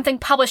try and get something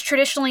published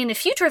traditionally in the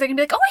future, they're going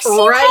to be like, oh, I see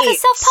you have a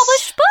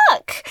self-published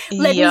book.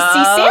 Let me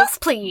see sales,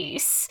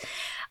 please.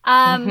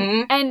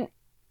 And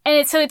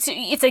so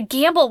it's a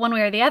gamble one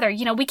way or the other.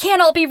 You know, we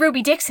can't all be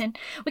Ruby Dixon.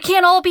 We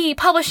can't all be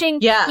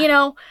publishing, you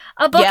know,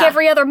 a book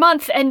every other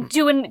month and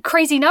doing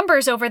crazy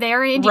numbers over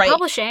there in indie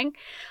publishing.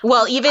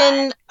 Well,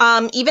 even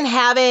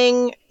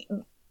having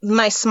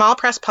my small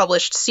press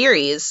published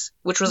series,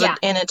 which was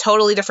in a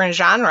totally different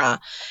genre,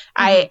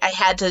 I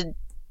had to.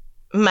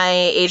 My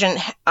agent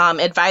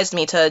advised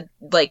me to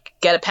like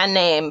get a pen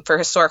name for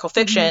historical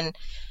fiction,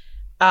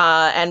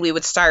 and we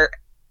would start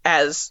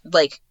as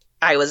like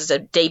I was a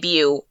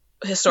debut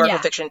historical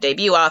fiction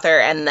debut author,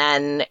 and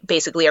then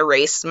basically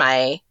erase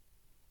my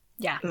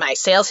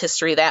sales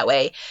history that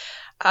way.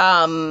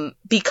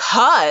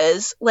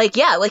 Because like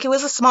it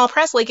was a small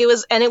press, like it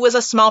was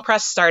a small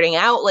press starting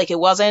out, like it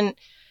wasn't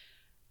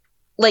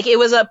like it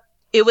was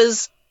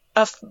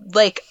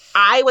like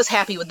I was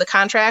happy with the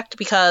contract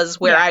because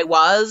where I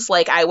was,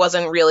 like I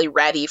wasn't really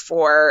ready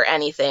for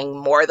anything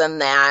more than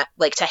that,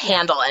 like to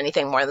handle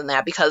anything more than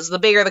that, because the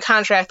bigger the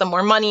contract, the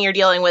more money you're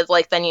dealing with,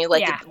 like then you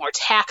like more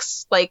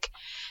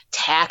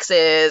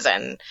taxes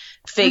and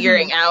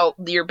figuring out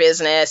your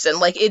business, and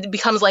like it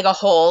becomes like a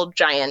whole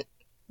giant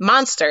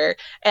monster,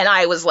 and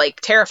I was like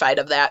terrified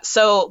of that.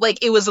 So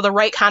like it was the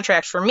right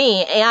contract for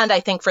me, and I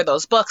think for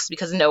those books,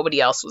 because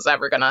nobody else was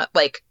ever gonna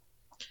like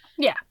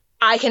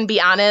I can be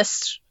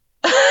honest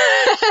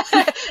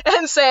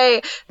and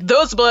say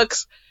those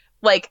books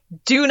like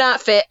do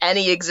not fit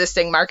any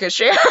existing market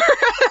share.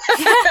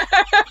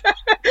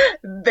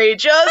 They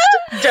just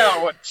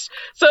don't.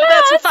 So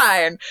that's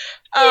fine.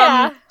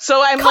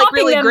 So I'm like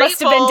really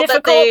grateful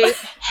that they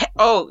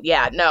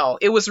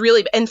it was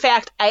really, in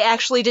fact, I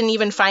actually didn't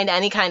even find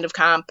any kind of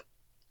comp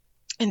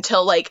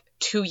until like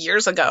 2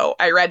 years ago.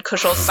 I read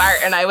Kushal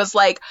Sartre and I was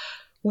like,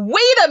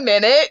 wait a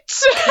minute.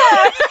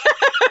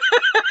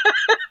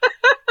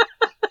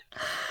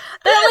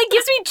 That like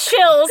gives me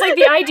chills, like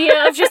the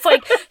idea of just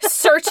like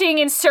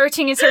searching and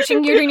searching and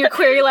searching. You're doing your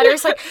query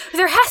letters, like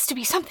there has to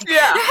be something.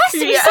 Yeah, there has to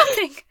be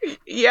something.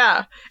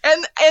 Yeah,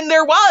 and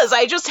there was.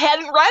 I just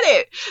hadn't read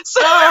it.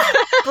 So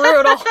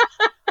brutal.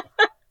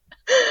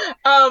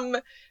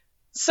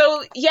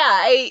 So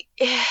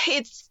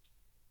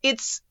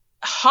it's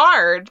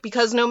hard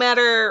because no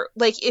matter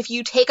like if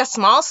you take a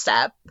small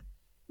step,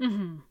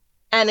 and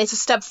it's a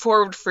step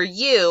forward for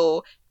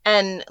you,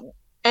 and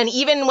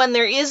even when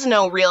there is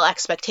no real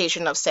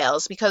expectation of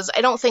sales, because I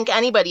don't think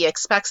anybody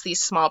expects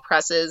these small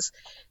presses,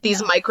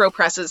 these micro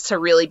presses to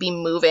really be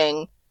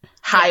moving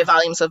high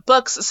volumes of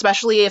books,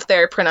 especially if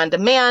they're print on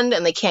demand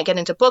and they can't get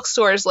into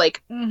bookstores.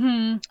 Like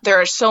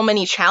there are so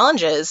many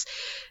challenges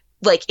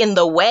like in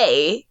the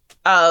way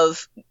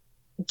of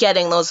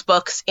getting those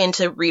books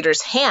into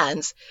readers'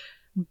 hands,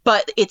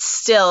 but it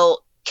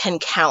still can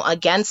count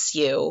against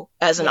you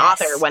as an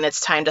author when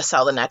it's time to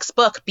sell the next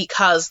book,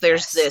 because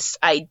there's this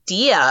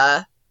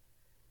idea,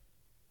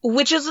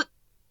 which is,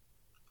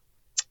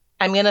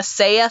 I'm going to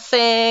say a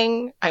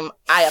thing. I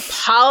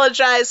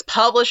apologize,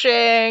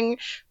 publishing.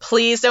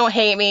 Please don't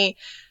hate me.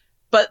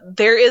 But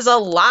there is a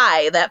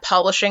lie that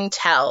publishing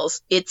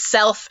tells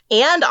itself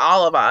and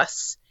all of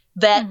us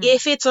that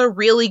if it's a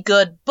really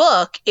good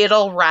book,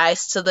 it'll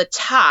rise to the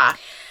top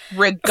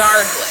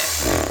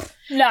regardless.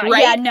 No,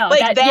 right?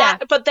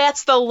 Like but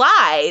that's the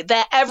lie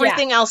that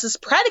everything else is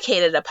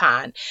predicated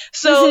upon.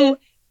 So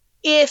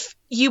if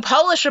you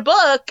publish a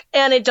book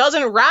and it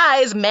doesn't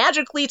rise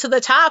magically to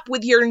the top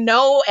with your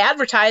no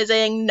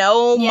advertising,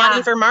 no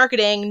money for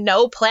marketing,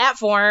 no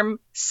platform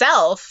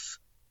self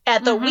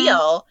at the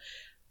wheel,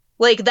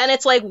 like then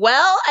it's like,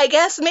 well, I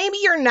guess maybe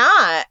you're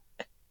not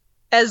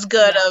as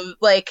good of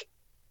like,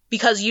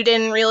 because you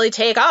didn't really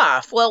take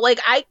off. Well,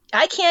 like I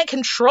can't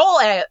control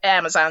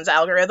Amazon's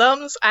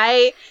algorithms.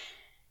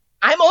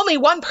 I'm only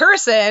one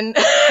person. And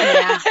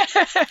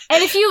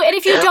if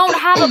you don't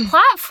have a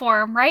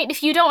platform, right?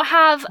 If you don't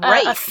have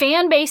a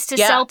fan base to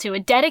sell to, a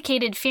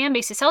dedicated fan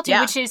base to sell to,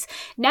 which is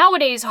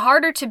nowadays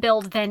harder to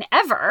build than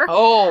ever.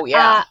 Oh,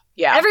 yeah.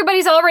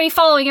 Everybody's already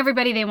following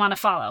everybody they want to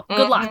follow.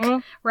 Good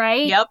luck,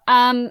 right? Yep.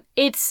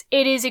 It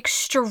is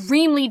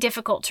extremely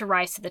difficult to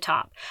rise to the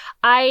top.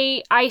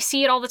 I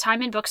see it all the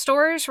time in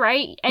bookstores,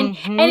 right? And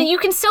you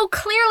can so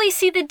clearly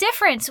see the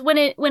difference when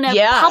a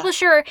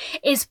publisher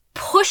is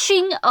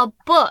pushing a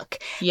book.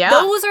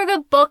 Those are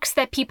the books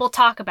that people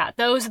talk about.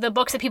 Those are the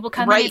books that people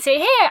come in and say,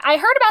 hey, I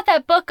heard about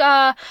that book.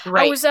 I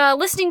was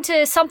listening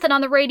to something on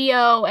the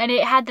radio and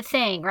it had the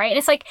thing, right? And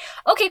it's like,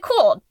 okay,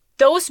 cool.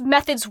 Those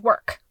methods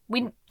work.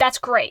 That's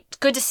great.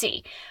 Good to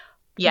see.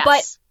 Yes.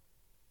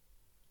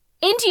 But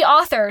indie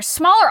authors,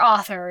 smaller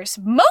authors,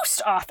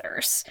 most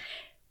authors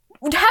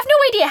have no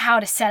idea how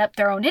to set up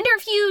their own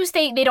interviews.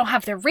 They don't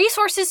have the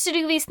resources to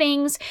do these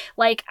things.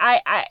 Like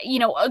I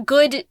a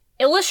good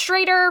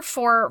illustrator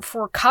for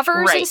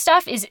covers and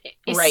stuff is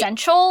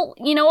essential,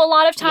 a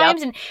lot of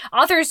times. Yep. And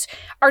authors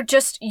are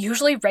just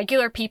usually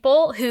regular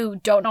people who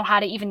don't know how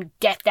to even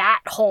get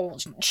that whole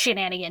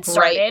shenanigan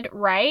started,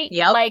 right?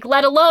 Yep. Like,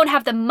 let alone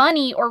have the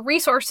money or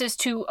resources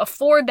to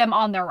afford them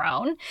on their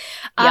own.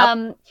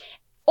 Yep.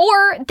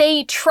 Or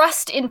they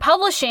trust in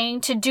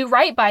publishing to do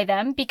right by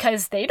them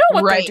because they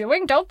know what they're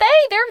doing, don't they?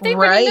 They've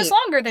been in this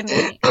longer than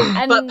me.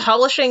 But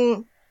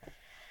publishing,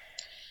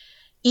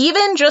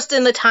 even just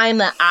in the time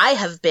that I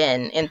have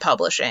been in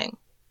publishing,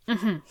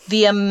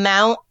 the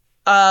amount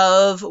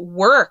of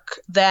work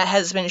that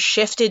has been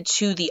shifted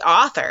to the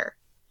author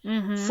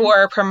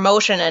for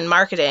promotion and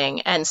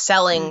marketing and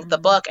selling the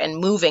book and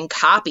moving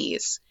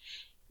copies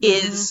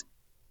is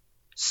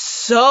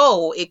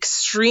so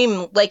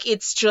extreme. Like,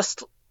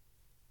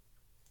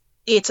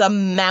 it's a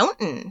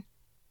mountain.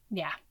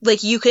 Yeah.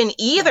 Like, you can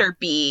either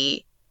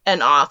be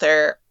an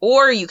author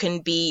or you can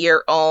be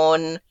your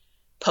own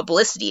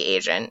publicity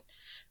agent.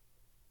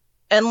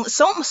 And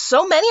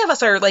so many of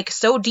us are, like,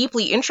 so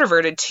deeply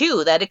introverted,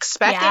 too, that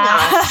expecting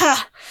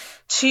us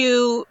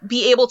to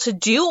be able to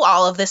do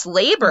all of this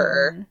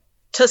labor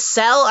to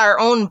sell our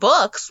own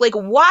books, like,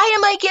 why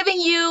am I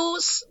giving you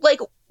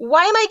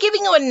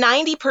a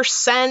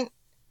 90%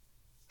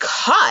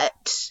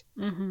 cut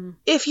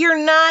if you're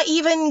not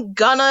even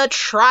gonna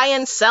try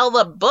and sell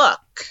the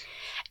book?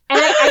 And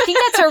I think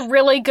that's a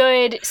really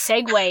good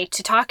segue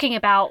to talking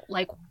about,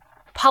 like,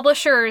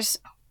 publishers'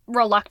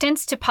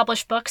 reluctance to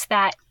publish books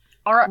that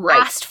are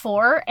asked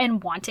for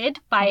and wanted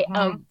by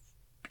a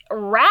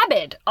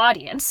rabid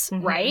audience,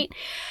 right?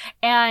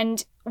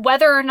 And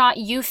whether or not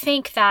you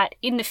think that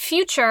in the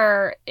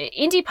future,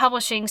 indie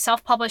publishing,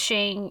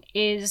 self-publishing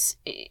is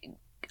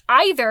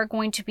either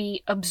going to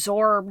be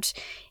absorbed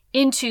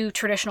into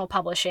traditional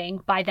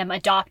publishing by them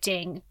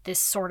adopting this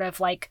sort of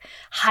like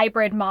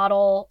hybrid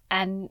model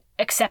and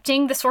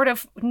accepting the sort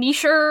of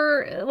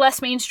nicher,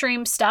 less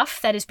mainstream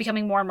stuff that is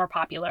becoming more and more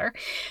popular,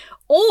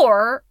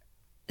 or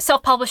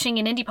self-publishing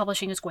and indie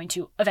publishing is going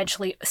to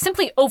eventually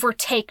simply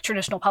overtake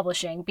traditional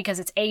publishing because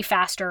it's A,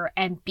 faster,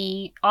 and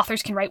B,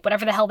 authors can write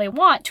whatever the hell they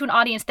want to an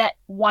audience that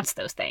wants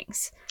those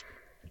things.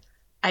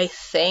 I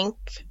think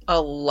a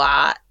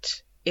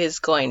lot is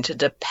going to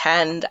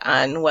depend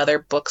on whether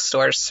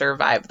bookstores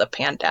survive the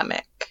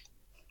pandemic.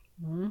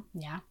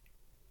 Yeah.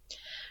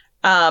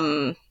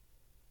 I'm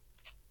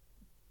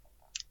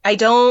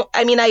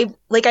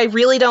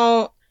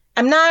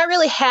not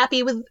really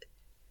happy with,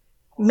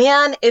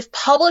 man, if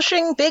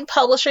big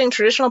publishing,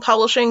 traditional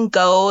publishing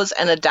goes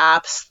and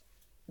adopts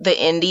the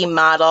indie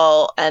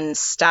model and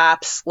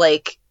stops,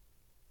 like,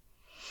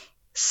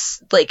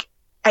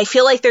 I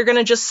feel like they're going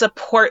to just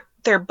support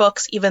their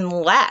books even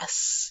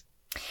less.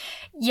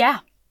 Yeah.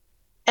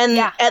 And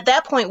at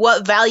that point,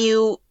 what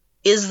value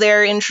is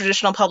there in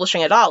traditional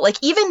publishing at all? Like,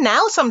 even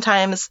now,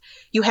 sometimes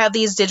you have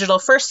these digital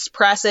first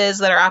presses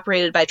that are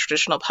operated by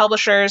traditional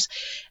publishers,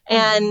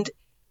 and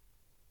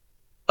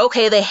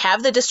okay, they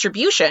have the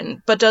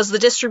distribution, but does the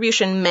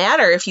distribution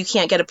matter if you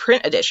can't get a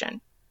print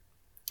edition?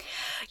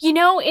 You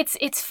know,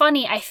 it's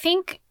funny. I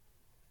think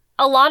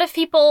a lot of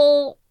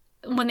people,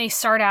 when they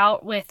start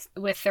out with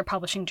their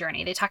publishing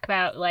journey, they talk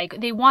about, like,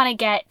 they want to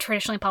get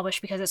traditionally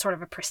published because it's sort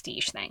of a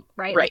prestige thing,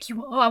 right? Right. Like,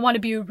 I want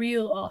to be a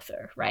real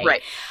author, right?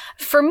 Right.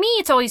 For me,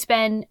 it's always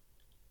been,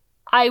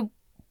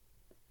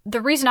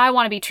 the reason I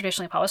want to be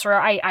traditionally published, or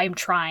I'm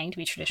trying to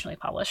be traditionally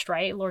published,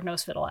 right? Lord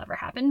knows if it'll ever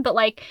happen, but,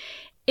 like,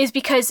 is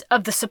because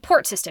of the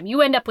support system.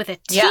 You end up with a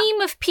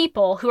team of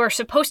people who are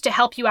supposed to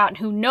help you out and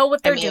who know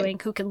what they're doing,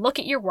 who can look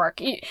at your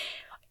work. In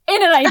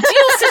an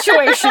ideal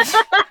situation,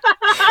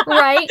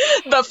 right?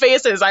 The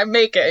faces I'm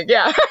making,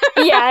 yeah.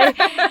 Yeah. In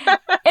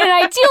an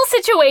ideal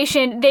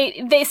situation,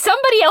 they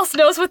somebody else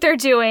knows what they're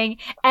doing,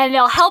 and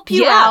they'll help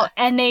you out,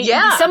 and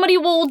somebody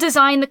will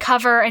design the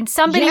cover, and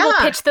somebody will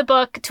pitch the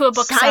book to a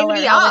bookseller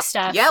and all this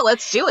stuff. Yeah,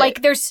 let's do it.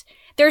 Like,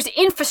 there's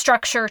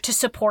infrastructure to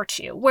support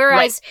you.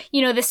 Whereas,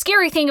 the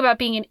scary thing about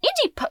being an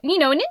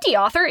indie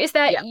author is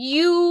that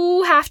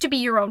you have to be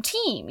your own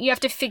team. You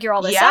have to figure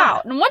all this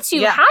out. And once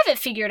you have it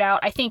figured out,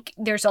 I think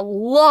there's a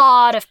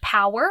lot of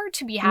power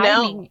to be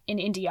had being an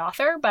indie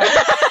author. But well,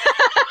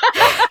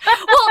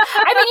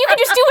 I mean, you can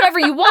just do whatever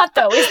you want,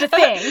 though, is the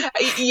thing.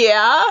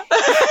 Yeah.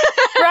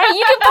 Right?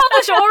 You can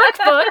publish orc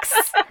books.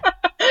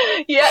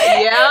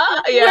 Yeah.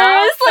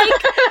 Whereas,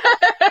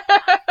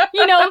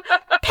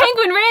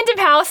 Penguin Random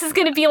House is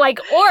going to be like,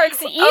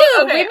 orcs,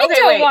 women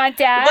don't want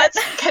that.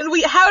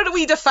 How do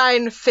we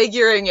define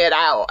figuring it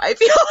out? I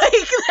feel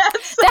like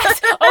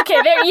that's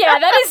okay.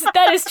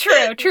 That is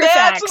true. True that's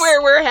facts. That's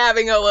where we're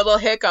having a little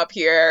hiccup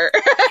here.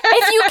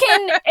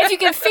 If you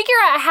can figure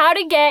out how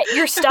to get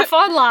your stuff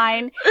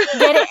online,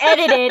 get it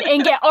edited,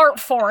 and get art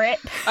for it.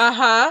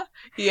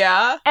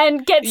 Yeah.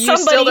 And get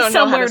somebody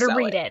somewhere to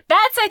read it.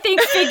 That's, I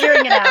think,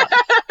 figuring it out.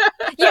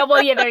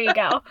 There you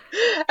go.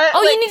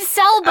 You need to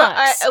sell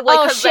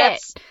books.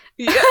 Shit.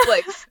 Yeah,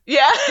 like,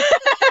 yeah.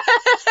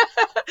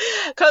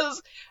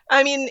 Because,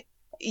 I mean,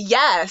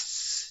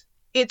 yes,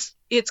 it's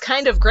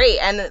kind of great.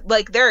 And,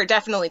 like, there are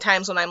definitely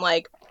times when I'm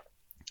like,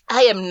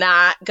 I am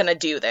not gonna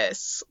do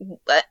this.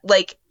 But,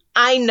 like,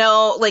 I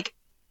know, like,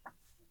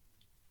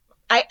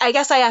 I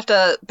guess I have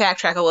to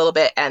backtrack a little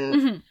bit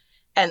and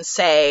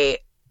say,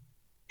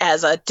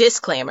 as a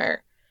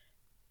disclaimer,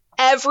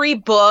 every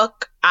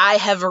book I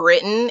have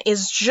written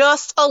is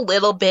just a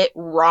little bit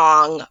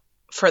wrong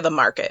for the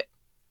market,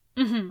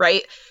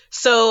 right?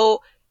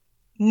 So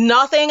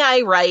nothing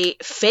I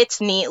write fits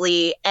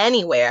neatly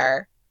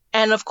anywhere.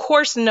 And of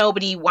course,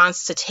 nobody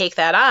wants to take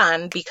that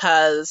on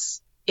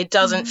because it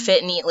doesn't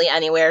fit neatly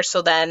anywhere.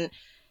 So then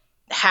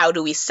how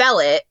do we sell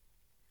it?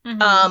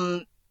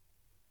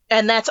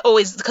 And that's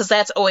always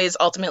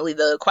ultimately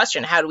the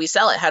question. How do we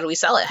sell it? How do we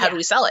sell it? How do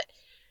we sell it?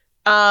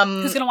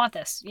 Who's going to want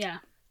this? Yeah.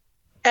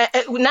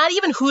 Not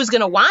even who's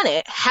going to want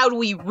it. How do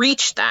we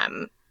reach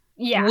them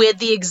with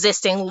the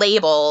existing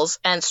labels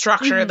and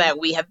structure that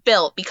we have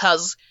built,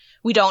 because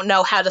we don't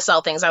know how to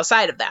sell things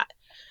outside of that.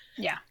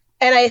 Yeah.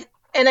 And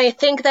I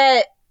think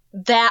that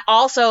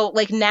also,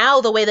 like, now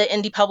the way that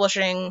indie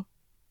publishing,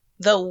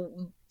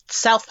 the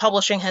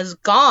self-publishing has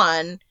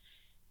gone,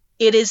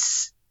 it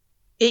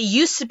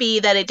used to be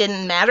that it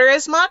didn't matter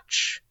as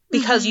much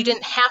because you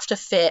didn't have to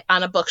fit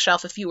on a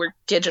bookshelf if you were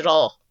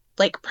digital,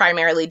 like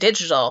primarily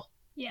digital.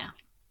 Yeah.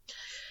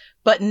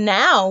 But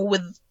now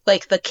with,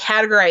 like, the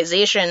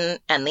categorization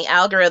and the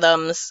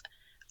algorithms,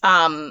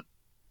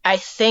 I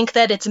think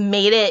that it's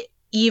made it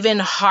even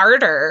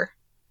harder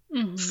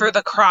for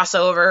the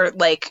crossover,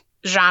 like,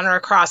 genre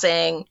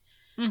crossing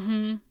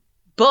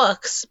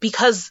books,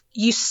 because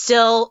you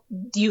still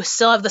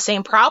have the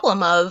same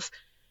problem of,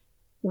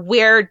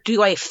 where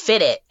do I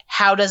fit it?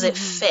 How does it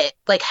fit?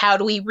 Like, how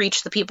do we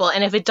reach the people?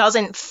 And if it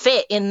doesn't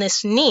fit in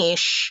this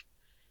niche,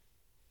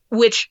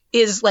 which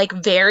is, like,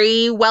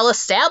 very well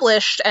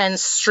established and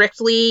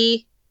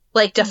strictly,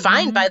 like,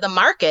 defined by the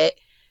market,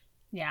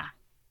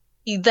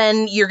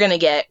 then you're going to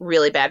get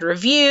really bad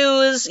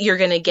reviews. You're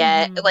going to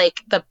get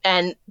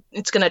and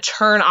it's going to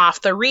turn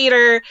off the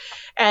reader,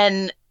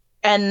 and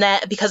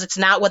that, because it's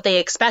not what they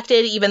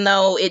expected, even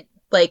though it,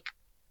 like,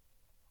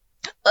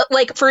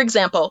 for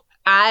example,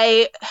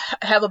 I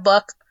have a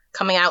book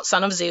coming out,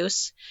 Son of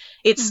Zeus.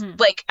 It's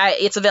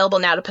it's available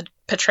now to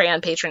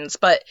Patreon patrons,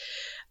 but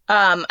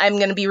I'm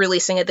going to be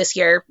releasing it this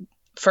year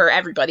for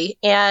everybody.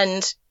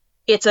 And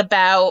it's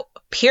about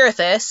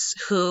Pirithous,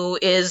 who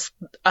is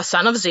a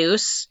son of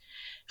Zeus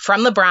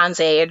from the Bronze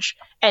Age,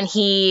 and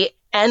he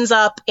ends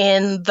up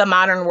in the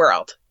modern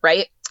world,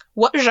 right?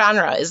 What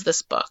genre is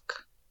this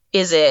book?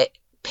 Is it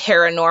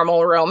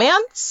paranormal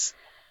romance?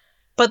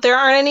 But there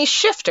aren't any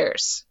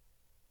shifters.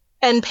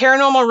 And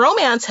paranormal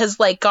romance has,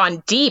 like,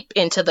 gone deep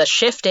into the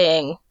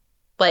shifting,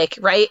 like,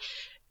 right?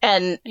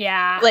 And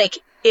like,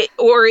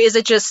 or is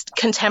it just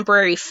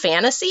contemporary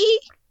fantasy?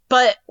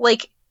 But,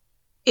 like,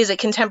 is it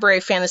contemporary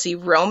fantasy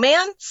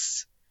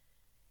romance?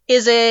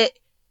 Is it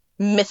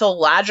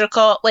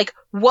mythological? Like,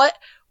 what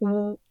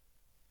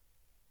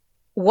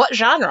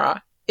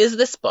genre is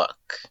this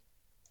book?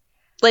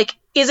 Like,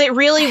 is it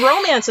really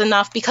romance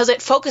enough? Because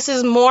it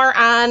focuses more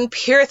on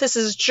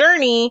Pirithous'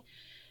 journey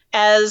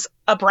as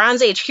a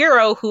Bronze Age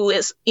hero who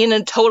is in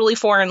a totally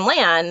foreign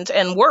land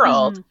and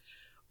world,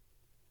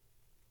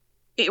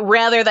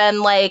 rather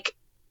than, like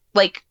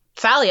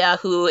Thalia,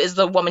 who is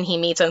the woman he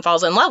meets and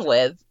falls in love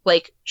with.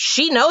 Like,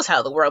 she knows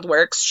how the world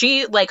works.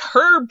 She, like,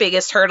 her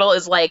biggest hurdle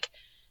is, like,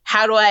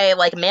 how do I,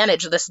 like,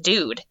 manage this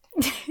dude?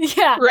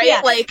 Right?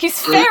 Yeah. Like, he's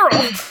feral.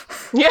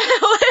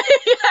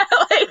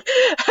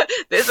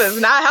 This is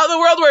not how the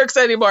world works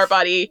anymore,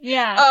 buddy.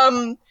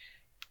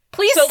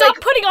 Please stop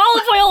putting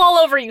olive oil all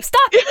over you.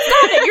 Stop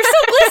it. You're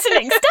so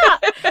glistening.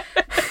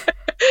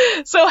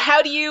 Stop. So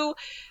how do you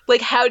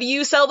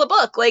sell the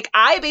book? Like,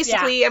 I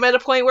basically am at a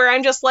point where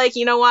I'm just like,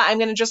 you know what? I'm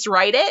going to just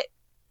write it.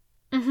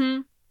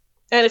 And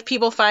if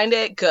people find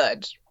it,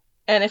 good.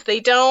 And if they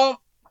don't,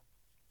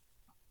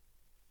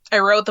 I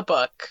wrote the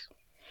book.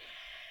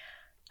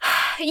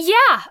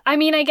 Yeah. I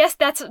mean, I guess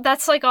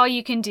that's like all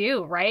you can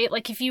do, right?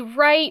 Like, if you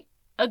write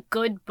a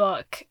good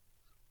book,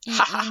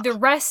 the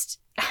rest...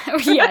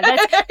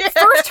 that's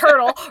first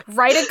hurdle.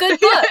 Write a good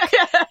book.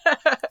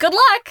 Good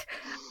luck.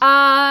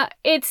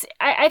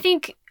 I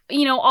think,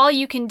 you know, all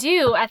you can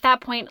do at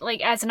that point,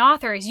 like, as an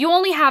author, is you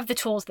only have the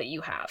tools that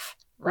you have,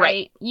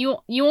 right? You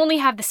only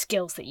have the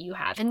skills that you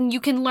have, and you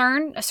can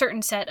learn a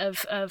certain set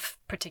of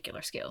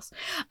particular skills.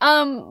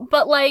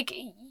 But, like,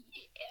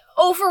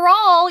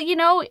 overall, you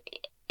know,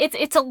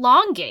 it's a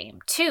long game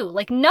too.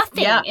 Like,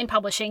 nothing in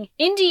publishing,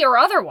 indie or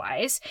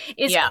otherwise,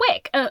 is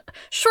quick.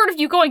 Short of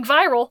you going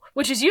viral,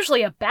 which is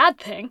usually a bad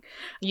thing.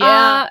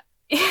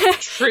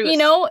 Truth. You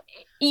know,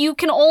 you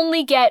can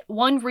only get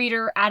one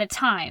reader at a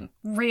time,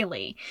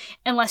 really,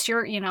 unless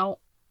you're, you know,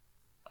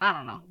 I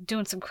don't know,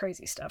 doing some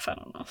crazy stuff. I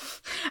don't know.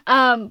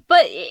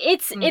 But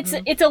it's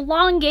a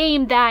long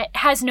game that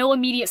has no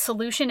immediate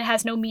solution. It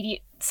has no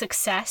immediate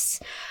success.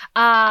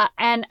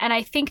 And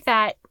I think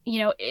that, you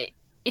know,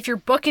 if your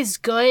book is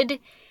good,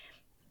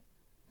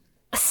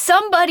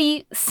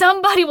 somebody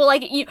will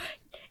like it.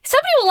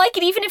 Somebody will like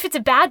it even if it's a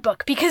bad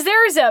book, because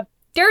there's a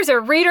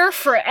reader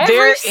for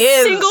every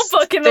single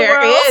book in the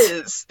world.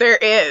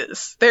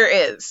 There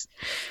is.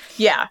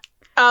 Yeah.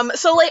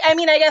 So, like, I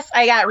mean, I guess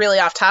I got really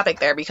off topic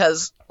there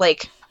because,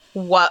 like,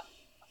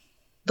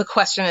 the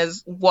question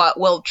is, what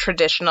will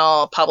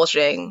traditional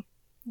publishing,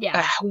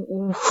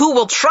 who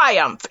will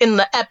triumph in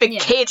the epic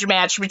cage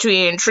match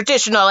between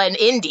traditional and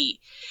indie?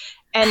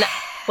 And,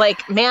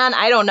 like, man,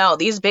 I don't know.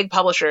 These big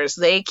publishers,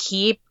 they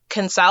keep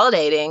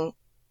consolidating.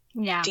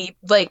 Yeah. Deep,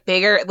 like,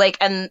 bigger, like,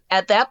 and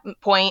at that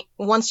point,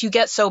 once you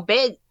get so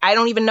big, I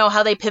don't even know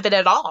how they pivot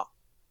at all.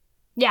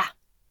 Yeah.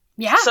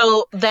 Yeah.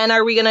 So then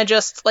are we going to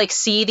just, like,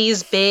 see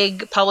these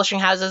big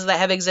publishing houses that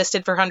have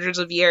existed for hundreds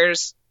of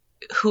years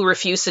who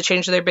refuse to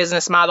change their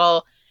business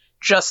model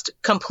just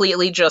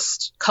completely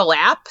just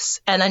collapse,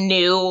 and a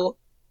new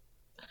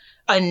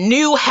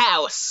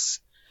house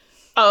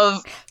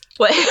of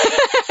what?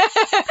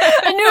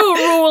 A new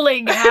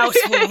ruling house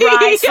will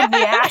rise from the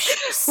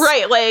ashes.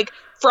 Right, like,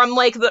 from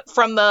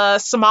the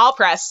small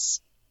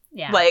press,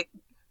 like,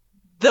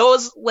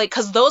 those, like,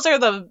 because those are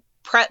the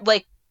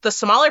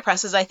smaller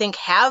presses, I think,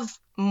 have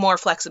more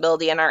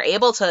flexibility and are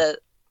able to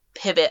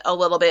pivot a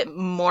little bit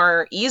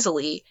more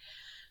easily.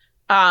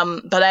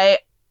 But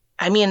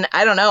I mean,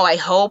 I don't know. I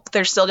hope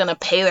they're still going to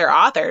pay their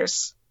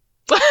authors.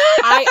 Well,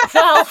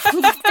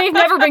 they've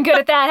never been good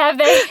at that, have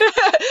they?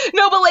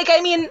 No, but, like,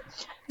 I mean,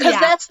 because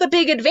that's the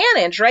big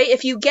advantage, right?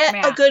 If you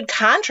get a good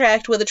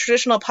contract with a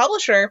traditional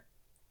publisher,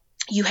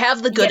 you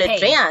have the good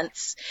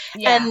advance.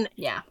 And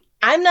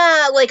I'm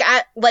not, like,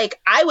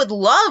 I would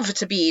love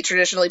to be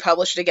traditionally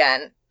published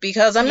again,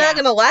 because I'm not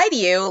going to lie to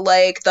you,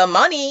 like, the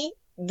money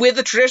with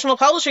a traditional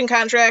publishing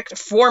contract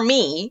for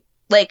me,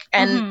 like,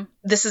 and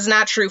this is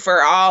not true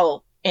for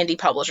all indie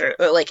publishers,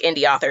 like,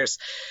 indie authors.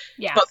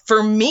 Yeah. But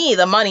for me,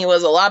 the money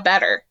was a lot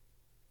better.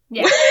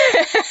 Yeah.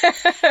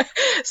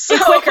 So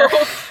quicker.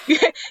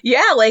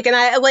 Yeah, like, and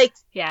I, like,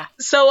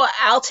 so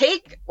I'll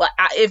take,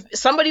 if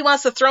somebody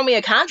wants to throw me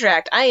a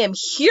contract, I am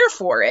here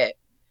for it.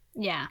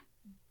 Yeah.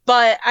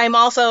 But I'm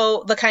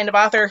also the kind of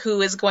author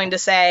who is going to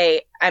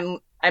say,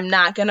 I'm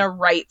not going to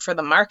write for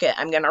the market.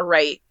 I'm going to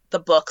write the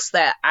books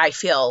that I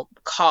feel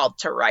called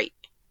to write.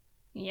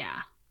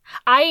 Yeah.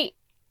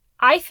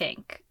 I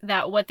think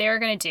that what they're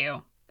going to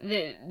do,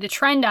 the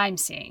trend I'm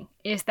seeing,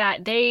 is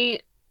that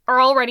they are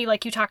already,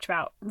 like you talked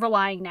about,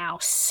 relying now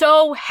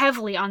so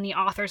heavily on the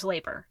author's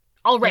labor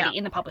already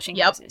in the publishing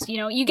houses. You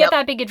know, you get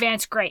that big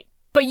advance, great,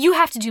 but you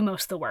have to do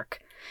most of the work.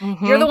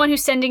 Mm-hmm. You're the one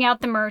who's sending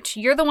out the merch.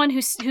 You're the one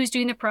who's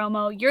doing the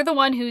promo. You're the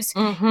one who's,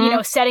 you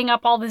know, setting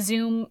up all the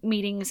Zoom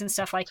meetings and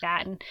stuff like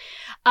that.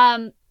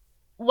 And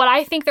what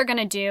I think they're going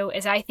to do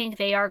is, I think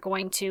they are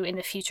going to, in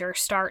the future,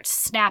 start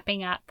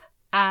snapping up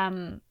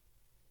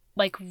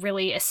like,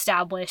 really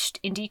established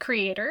indie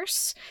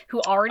creators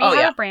who already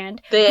have a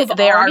brand. They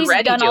are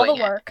already done all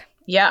the work.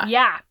 Yeah.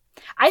 Yeah.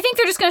 I think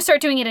they're just going to start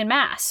doing it in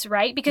mass,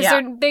 right? Because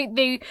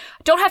they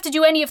don't have to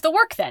do any of the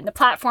work then. The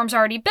platform's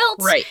already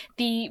built. Right.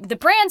 The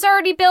brand's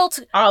already built.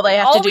 All they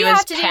have to do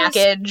is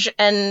package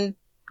and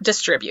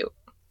distribute.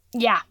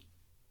 Yeah.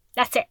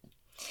 That's it.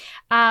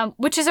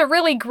 Which is a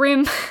really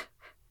grim...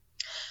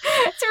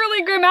 it's a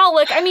really grim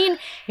outlook. I mean...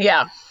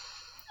 Yeah.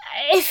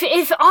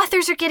 If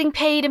authors are getting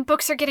paid and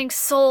books are getting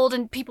sold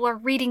and people are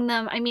reading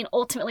them, I mean,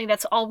 ultimately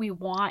that's all we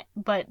want.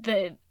 But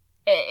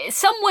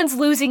someone's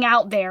losing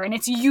out there, and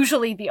it's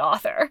usually the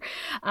author,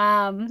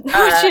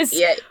 which is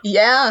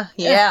yeah.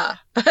 Yeah.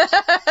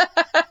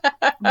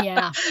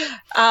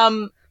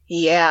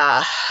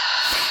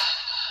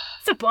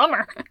 It's a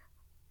bummer.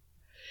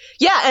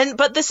 Yeah,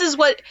 but this is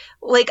what,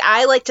 like,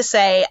 I like to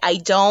say. I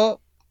don't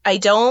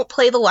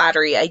play the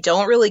lottery. I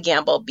don't really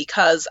gamble,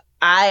 because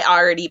I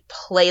already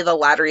play the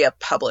lottery of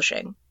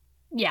publishing.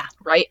 Yeah.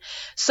 Right?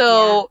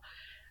 So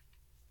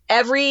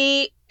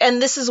and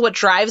this is what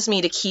drives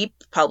me to keep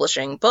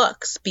publishing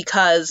books,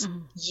 because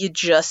you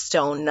just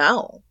don't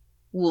know.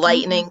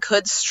 Lightning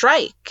could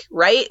strike,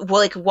 right?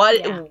 Like,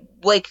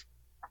 like,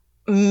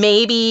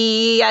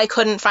 maybe I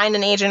couldn't find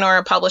an agent or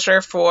a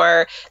publisher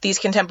for these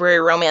contemporary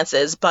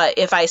romances, but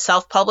if I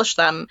self-publish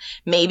them,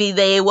 maybe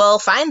they will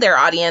find their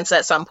audience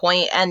at some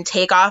point and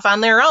take off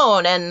on their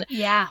own,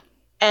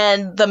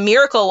 and the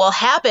miracle will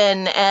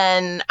happen,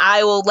 and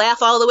I will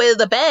laugh all the way to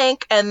the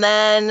bank, and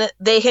then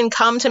they can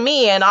come to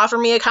me and offer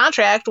me a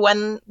contract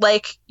when,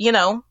 like, you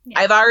know,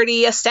 I've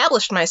already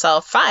established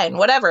myself. Fine,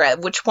 whatever.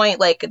 At which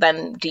point, like,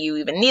 then do you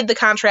even need the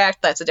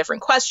contract? That's a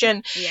different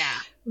question. Yeah.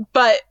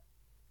 But,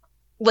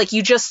 like,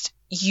 you just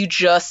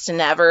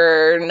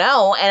never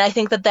know. And I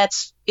think that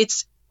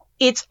it's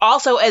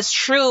also as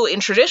true in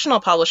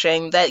traditional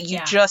publishing, that you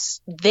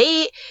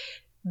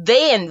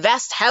they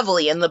invest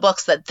heavily in the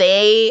books that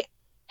they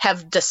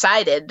have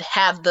decided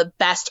have the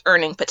best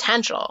earning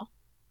potential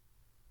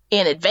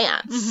in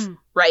advance,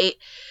 right?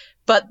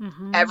 But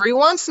every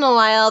once in a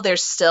while,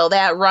 there's still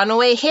that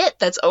runaway hit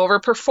that's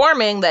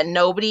overperforming that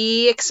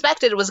nobody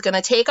expected was going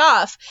to take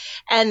off.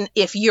 And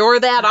if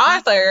you're that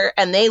author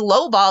and they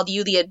lowballed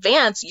you the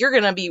advance, you're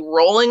going to be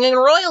rolling in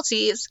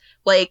royalties.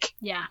 Like,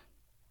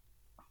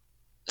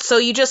 so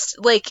you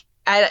just, like,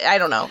 I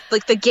don't know.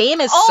 Like, the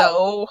game is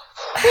so...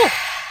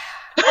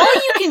 All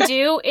you can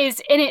do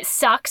is, and it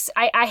sucks,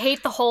 I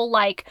hate the whole,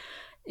 like,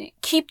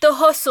 keep the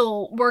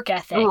hustle work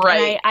ethic.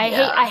 Right. And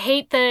I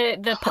hate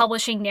the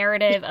publishing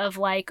narrative of,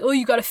 like, oh,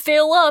 you gotta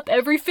fail up.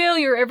 Every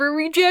failure, every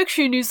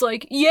rejection is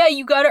like, yeah,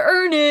 you gotta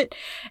earn it.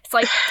 It's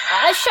like,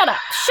 shut up.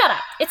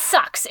 It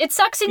sucks,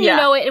 and you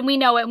know it, and we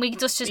know it, and we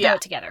just know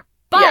it together.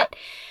 But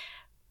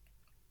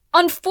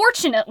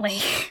unfortunately,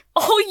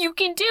 all you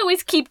can do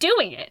is keep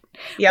doing it.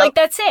 Yep. Like,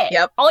 that's it.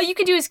 Yep. All you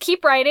can do is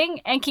keep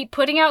writing and keep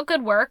putting out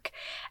good work.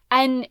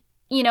 And,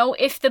 you know,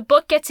 if the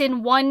book gets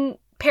in one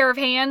pair of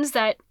hands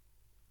that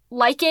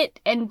like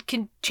it and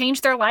can change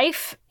their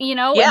life, you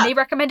know, and they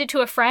recommend it to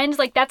a friend,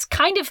 like, that's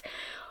kind of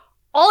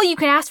all you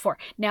can ask for.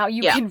 Now,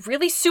 you can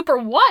really super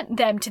want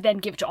them to then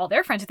give it to all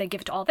their friends, and then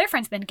give it to all their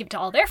friends, and then give it to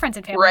all their friends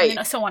and family,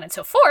 and so on and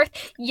so forth.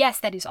 Yes,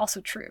 that is also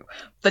true.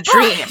 The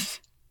dream.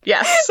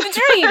 Yes.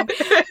 The dream.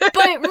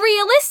 But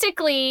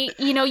realistically,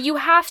 you know, you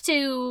have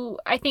to,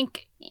 I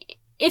think,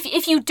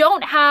 if you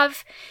don't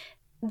have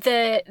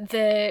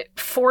the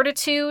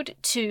fortitude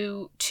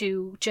to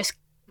just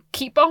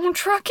keep on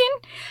trucking,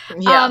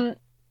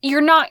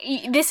 you're not,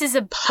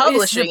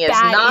 publishing is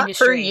bad not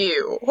industry. for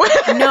you.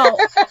 No.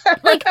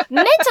 Like,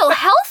 mental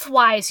health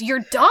wise, you're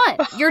done.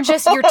 You're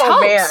toast.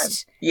 Man.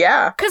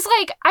 Yeah. Cause,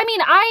 like, I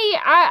mean,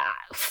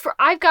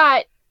 I've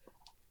got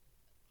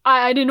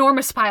an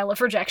enormous pile of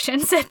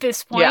rejections at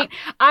this point.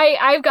 Yeah.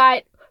 I've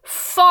got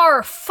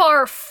far,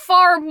 far,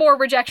 far more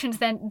rejections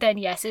than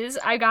yeses.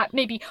 I got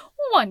maybe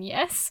one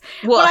yes.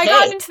 Well, when I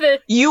got into the...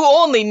 You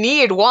only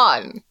need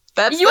one.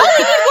 You only need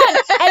one.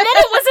 And then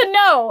it was a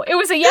no. It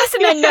was a yes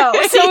and then no. So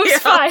it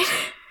was fine.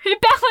 It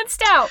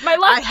balanced out. My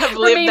life I have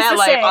lived that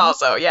life same.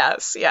 also.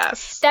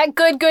 Yes. That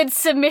good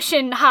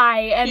submission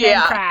high and then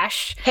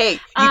crash. Hey, you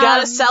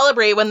gotta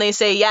celebrate when they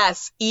say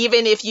yes,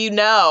 even if you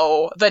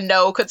know the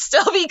no could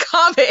still be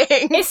coming.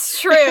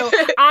 It's true.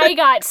 I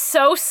got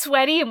so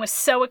sweaty and was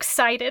so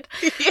excited.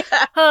 Yeah.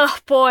 Oh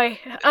boy.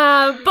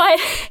 But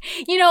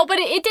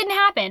it didn't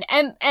happen.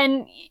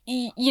 And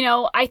you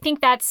know, I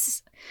think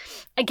that's,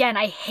 again,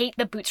 I hate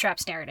the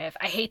bootstraps narrative.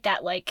 I hate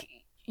that, like,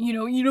 you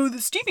know,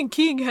 the Stephen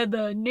King had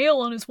the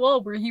nail on his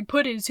wall where he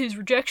put his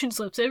rejection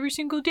slips every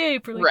single day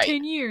for like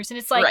 10 years. And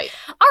it's like,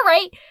 all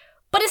right,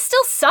 but it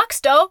still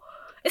sucks, though.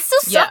 It still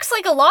sucks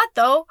like a lot,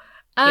 though.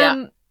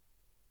 And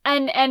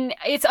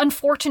it's,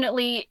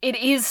 unfortunately, it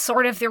is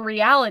sort of the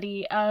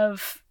reality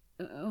of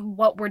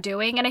what we're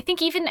doing. And I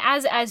think even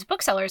as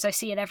booksellers, I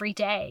see it every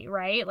day,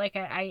 right? Like,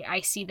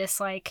 I see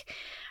this, like,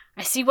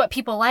 I see what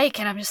people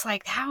like, and I'm just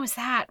like, how is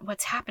that?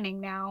 What's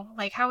happening now?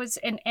 Like, how is,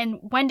 and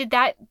when did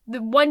that,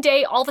 one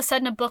day, all of a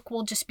sudden, a book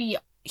will just be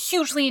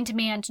hugely in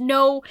demand.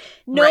 No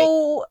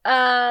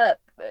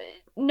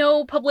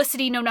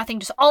publicity, no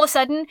nothing. Just all of a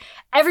sudden,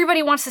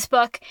 everybody wants this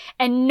book,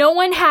 and no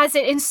one has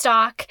it in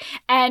stock,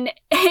 and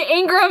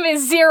Ingram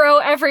is 0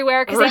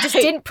 everywhere because they just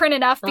didn't print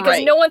enough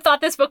because no one thought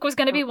this book was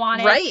going to be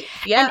wanted. Right,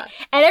 yeah.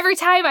 And every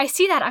time I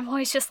see that, I'm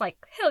always just like,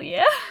 hell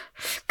yeah.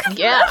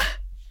 Yeah.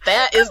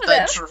 That is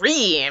the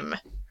dream.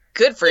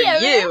 Good for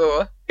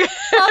you.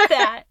 Love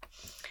that.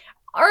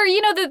 Or, you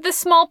know, the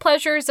small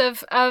pleasures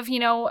of you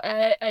know,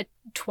 a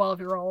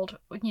 12-year-old,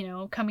 you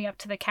know, coming up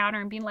to the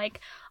counter and being like,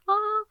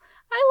 oh,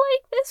 I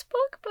like this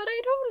book, but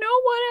I don't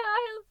know what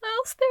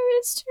else there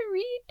is to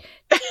read.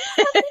 Do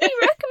you have any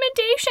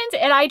recommendations?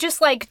 And I just,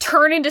 like,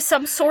 turn into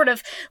some sort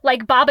of,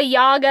 like, Baba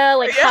Yaga,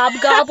 like,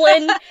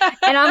 hobgoblin.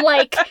 And I'm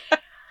like...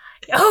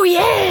 Oh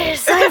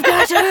yes, I've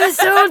got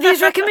all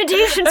these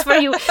recommendations for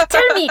you.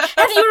 Tell me,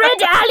 have you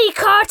read Ali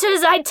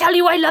Carter's I'd Tell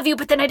You I Love You,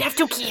 but then I'd have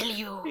to kill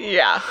you?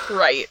 Yeah,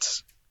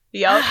 right.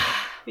 Yep.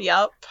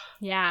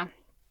 Yeah.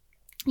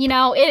 You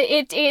know,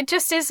 it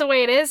just is the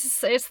way it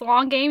is. It's the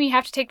long game. You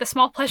have to take the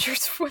small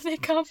pleasures before they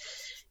come.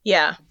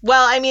 Yeah.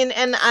 Well, I mean,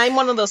 and I'm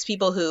one of those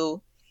people who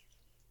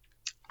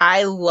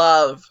I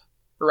love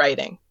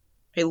writing.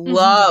 I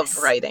love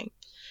writing.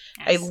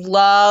 Yes. I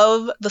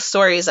love the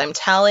stories I'm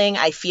telling.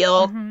 I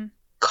feel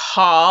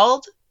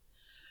called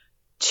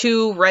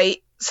to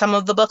write some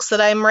of the books that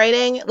I'm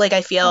writing. Like,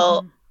 I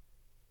feel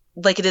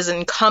like it is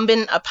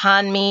incumbent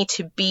upon me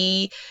to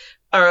be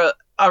a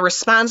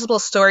responsible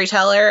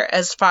storyteller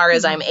as far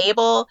as I'm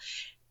able,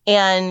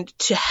 and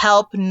to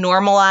help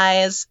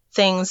normalize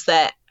things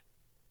that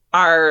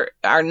are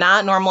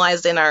not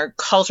normalized in our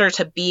culture,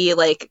 to be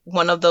like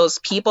one of those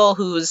people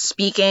who's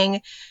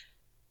speaking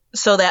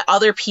so that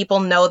other people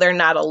know they're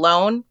not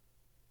alone.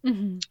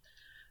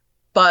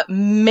 But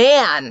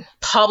man,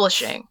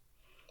 publishing.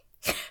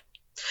 It's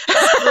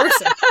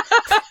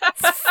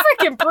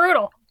freaking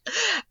brutal.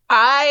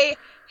 I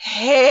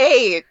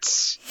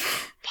hate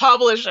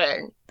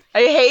publishing.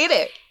 I hate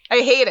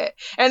it.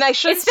 And I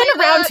shouldn't say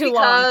been around that too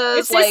long.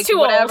 It's like, too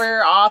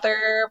whatever, old.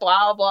 author,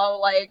 blah, blah,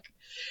 like.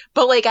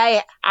 But, like,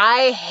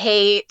 I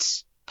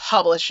hate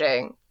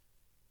publishing.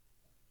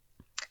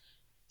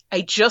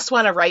 I just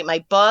want to write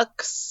my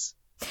books.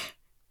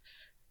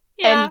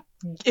 Yeah. And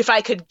if I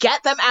could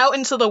get them out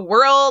into the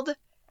world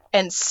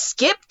and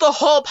skip the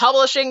whole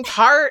publishing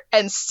part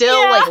and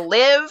still, like,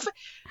 live,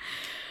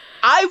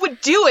 I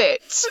would do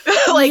it.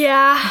 Like,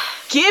 yeah.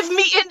 give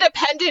me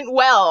independent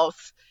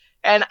wealth,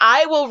 and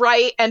I will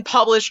write and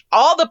publish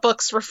all the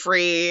books for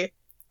free.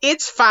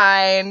 It's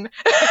fine.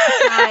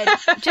 God,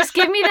 just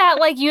give me that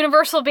like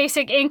universal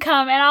basic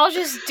income, and I'll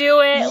just do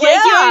it. Yeah. Like,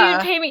 you don't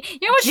even pay me.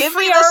 You know what Give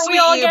free me the art we sweet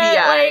all UBI.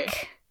 get?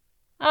 Like,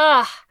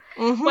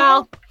 Mhm.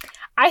 well,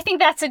 I think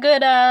that's a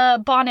good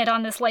bonnet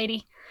on this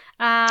lady.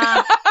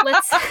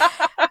 Let's.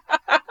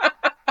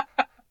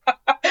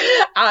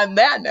 On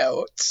that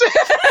note.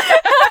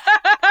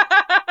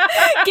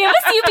 Give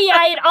us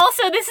UBI, and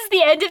also this is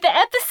the end of the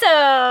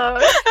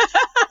episode.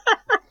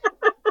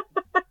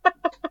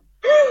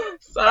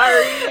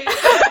 Sorry. You're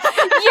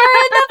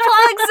in the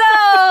plug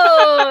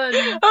zone.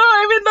 Oh,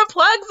 I'm in the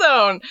plug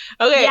zone.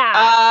 Okay.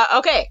 Yeah.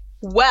 Okay.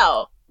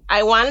 Well,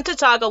 I wanted to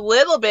talk a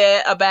little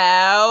bit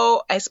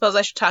about. I suppose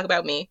I should talk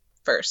about me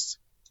first.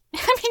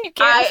 I mean, you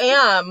can. I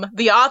am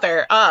the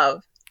author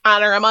of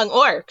Honor Among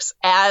Orcs,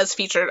 as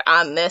featured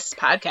on this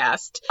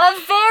podcast. A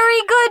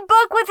very good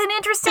book with an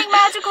interesting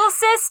magical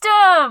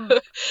system.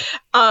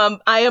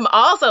 I am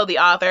also the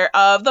author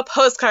of the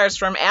Postcards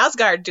from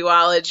Asgard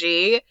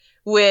duology,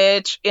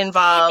 which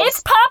involves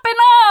It's popping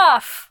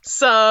off.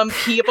 some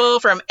people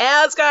from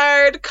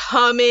Asgard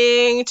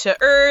coming to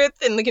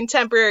Earth in the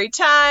contemporary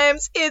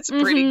times. It's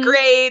pretty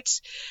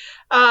great.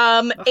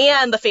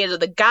 And the Fate of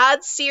the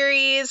Gods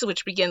series,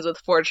 which begins with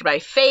Forged by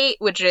Fate,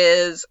 which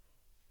is,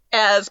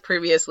 as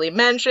previously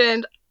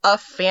mentioned, a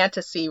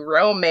fantasy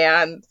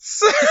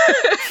romance.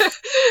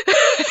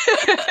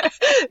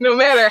 No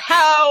matter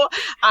how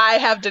I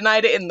have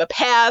denied it in the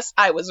past,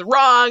 I was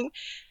wrong.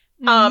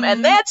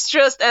 And that's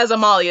just as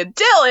Amalia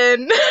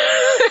Dillon.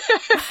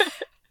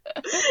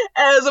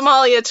 As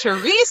Amalia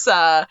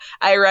Teresa,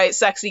 I write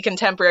sexy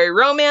contemporary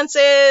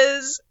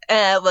romances,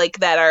 like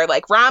that are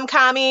like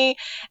rom-commy,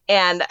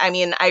 and I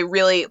mean, I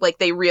really like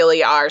they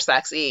really are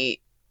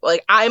sexy.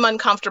 Like, I'm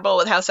uncomfortable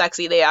with how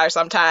sexy they are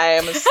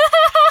sometimes.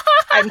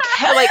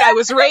 I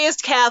was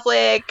raised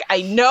Catholic.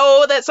 I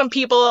know that some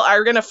people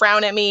are gonna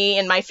frown at me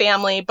in my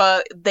family,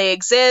 but they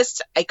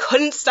exist. I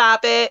couldn't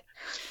stop it.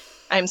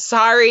 I'm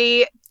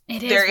sorry.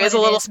 There is a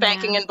little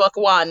spanking in book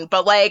 1,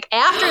 but like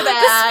after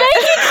that, the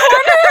spanking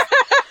corner.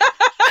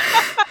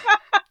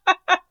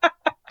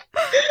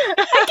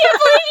 I can't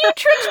believe you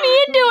tricked me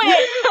into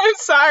it. I'm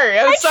sorry.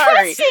 I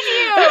trusted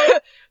you.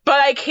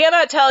 But I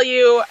cannot tell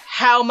you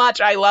how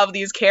much I love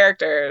these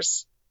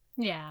characters.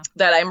 Yeah.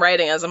 That I'm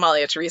writing as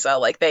Amalia Teresa.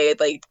 Like they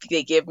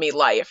give me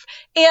life.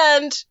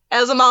 And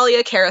as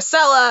Amalia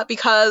Carosella,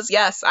 because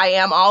yes, I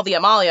am all the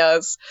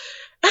Amalias.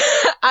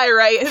 I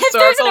write historical if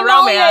there's an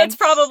Amalia, romance. It's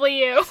probably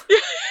you.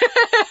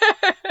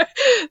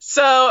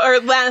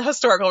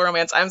 Historical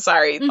romance. I'm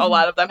sorry. A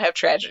lot of them have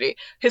tragedy.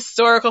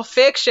 Historical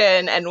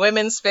fiction and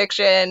women's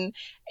fiction.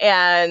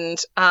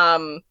 And,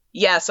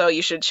 yeah, so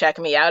you should check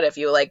me out if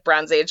you like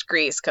Bronze Age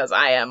Greece, because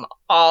I am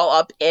all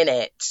up in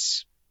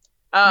it.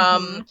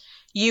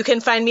 You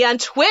can find me on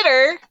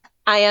Twitter.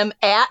 I am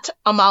at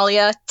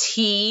Amalia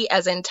T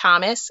as in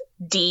Thomas,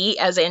 D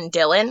as in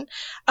Dylan,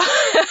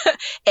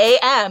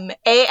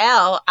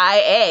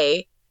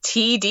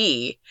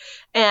 AMALIATD.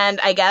 And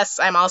I guess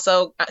I'm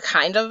also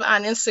kind of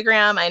on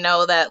Instagram. I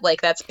know that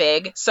like that's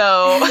big.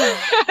 So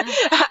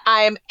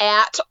I'm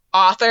at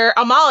author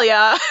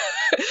Amalia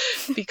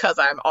because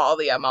I'm all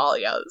the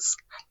Amalias.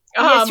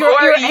 Yes,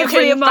 you're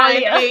every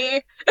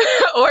Amalia.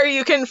 Or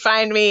you can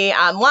find me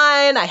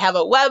online. I have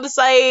a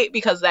website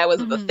because that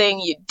was the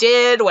thing you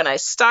did when I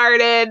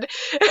started.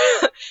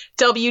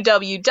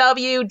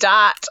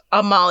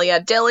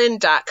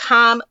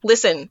 www.amaliadillon.com.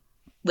 Listen.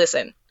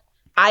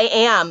 I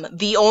am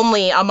the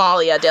only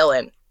Amalia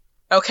Dillon.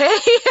 Okay? You're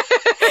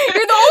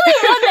the only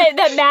one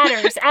that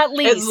matters, at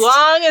least. As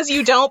long as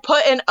you don't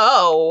put an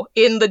O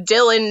in the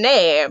Dillon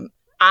name,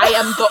 I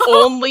am the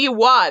only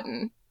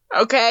one.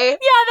 Okay? Yeah,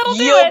 that'll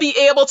do You'll be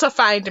able to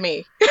find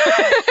me.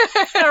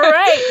 All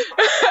right.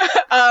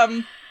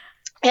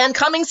 And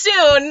coming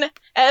soon,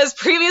 as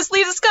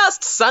previously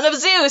discussed, Son of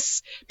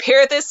Zeus.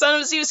 Pirithous,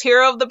 Son of Zeus,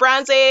 hero of the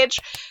Bronze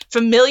Age,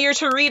 familiar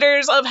to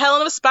readers of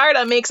Helen of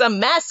Sparta, makes a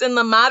mess in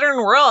the modern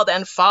world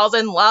and falls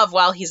in love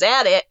while he's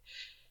at it.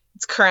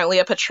 It's currently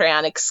a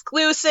Patreon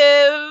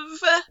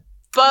exclusive,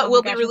 but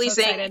we'll be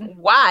releasing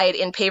wide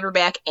in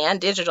paperback and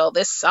digital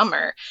this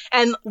summer.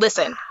 And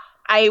listen,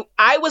 I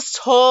was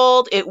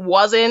told it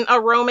wasn't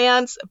a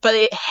romance, but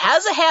it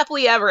has a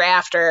happily ever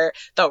after.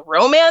 The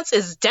romance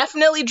is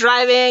definitely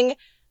driving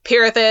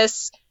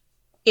Pirithous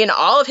in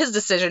all of his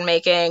decision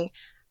making.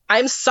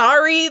 I'm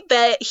sorry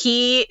that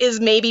he is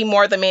maybe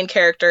more the main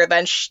character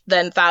than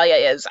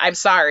Thalia is. I'm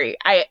sorry.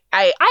 I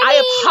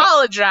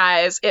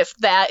apologize if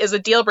that is a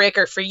deal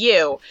breaker for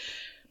you,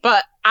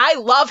 but I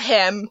love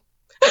him.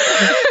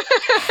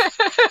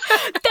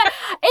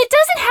 It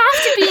doesn't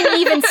have to be an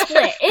even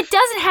split. It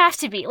doesn't have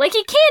to be. Like,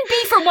 it can't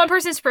be from one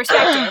person's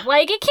perspective.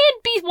 Like, it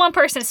can't be one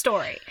person's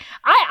story.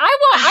 I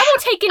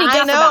won't take any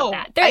guff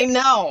about that.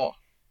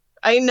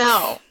 I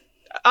know.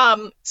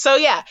 So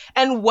yeah,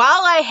 and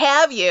while I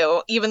have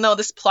you, even though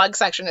this plug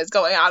section is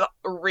going on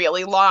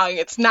really long,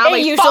 it's not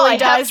my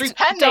fault. I have 3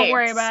 pen names. Don't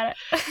worry about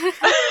it.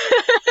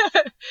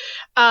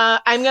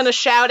 I'm going to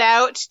shout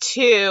out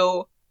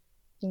to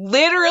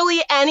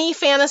literally any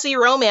fantasy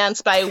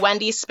romance by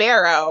Wendy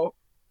Sparrow.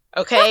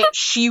 Okay?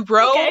 She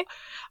wrote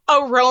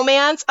a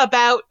romance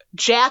about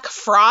Jack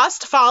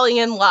Frost falling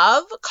in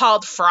love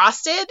called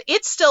Frosted.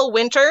 It's still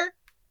winter.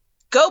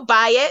 Go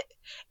buy it.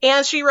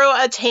 And she wrote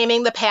a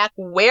Taming the Pack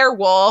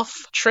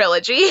werewolf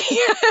trilogy.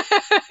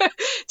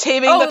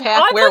 Taming the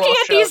Pack I'm werewolf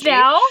looking at trilogy. these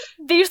now.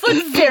 These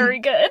look very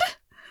good.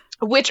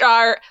 Which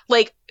are,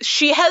 like,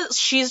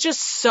 she's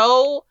just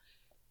so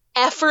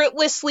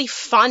effortlessly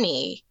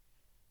funny.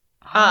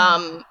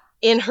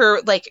 In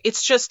her, like,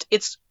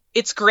 it's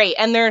great.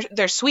 And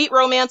they're sweet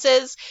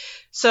romances.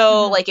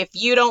 So, like, if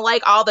you don't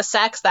like all the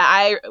sex that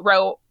I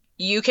wrote,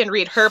 you can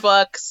read her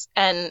books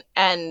and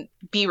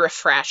be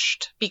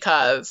refreshed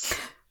because...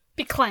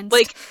 Be cleansed.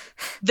 Like,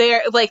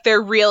 they're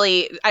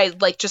really,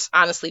 just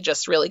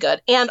really good.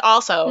 And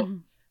also,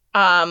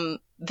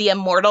 the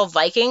Immortal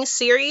Viking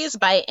series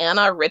by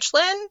Anna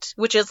Richland,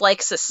 which is,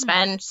 like,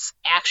 suspense,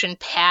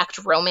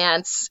 action-packed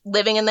romance,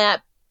 living in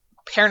that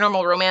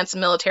paranormal romance,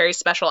 military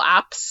special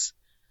ops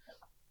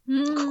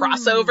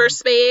crossover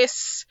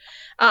space.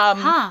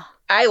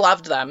 I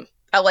loved them.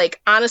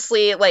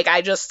 Honestly,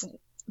 I just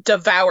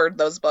devoured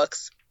those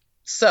books.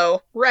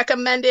 So,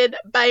 recommended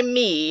by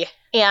me.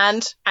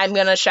 And I'm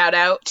going to shout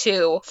out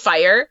to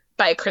Fire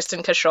by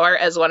Kristen Cashore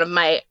as one of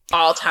my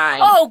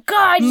all-time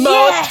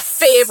most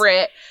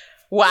favorite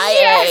YA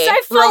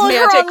I followed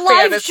romantic her on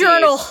fantasies.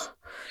 Journal.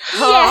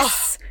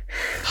 Yes.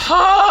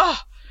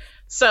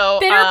 So,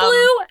 Bitter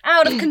Blue,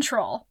 out of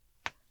control.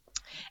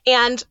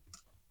 And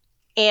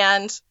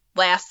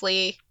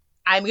lastly,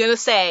 I'm going to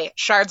say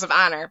Shards of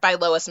Honor by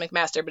Lois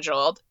McMaster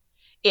Bujold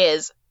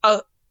is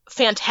a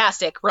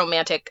fantastic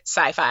romantic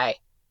sci-fi.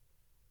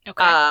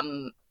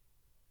 Okay.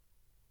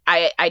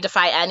 I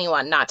defy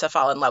anyone not to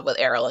fall in love with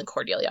Errol and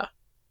Cordelia.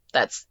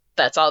 That's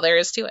all there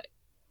is to it.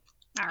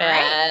 All right.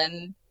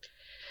 And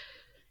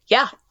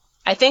yeah,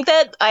 I think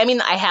that, I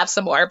have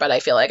some more, but I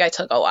feel like I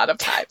took a lot of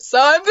time. So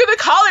I'm going to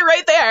call it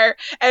right there.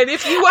 And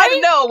if you want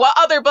to know what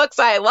other books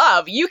I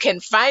love, you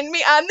can find me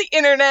on the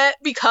internet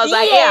because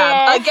I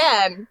am,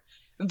 again,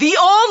 the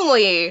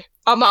only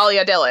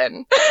Amalia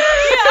Dillon.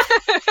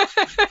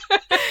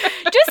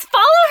 Just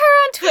follow her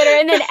on Twitter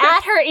and then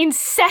at her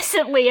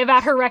incessantly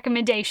about her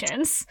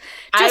recommendations.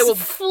 Just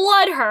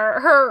flood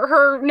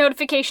her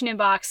notification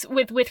inbox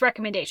with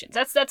recommendations.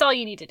 That's all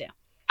you need to do.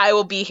 I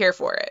will be here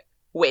for it,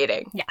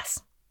 waiting. Yes.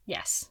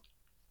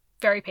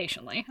 Very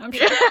patiently, I'm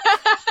sure.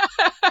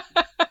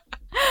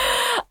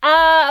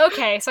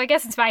 Okay, so I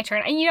guess it's my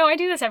turn. And I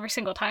do this every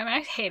single time, and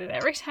I hate it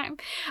every time.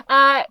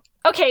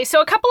 Okay,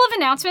 so a couple of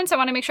announcements. I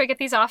want to make sure I get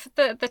these off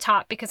at the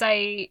top because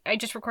I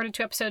just recorded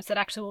 2 episodes that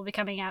actually will be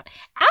coming out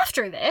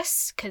after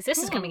this, because this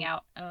is coming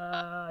out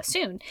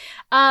soon.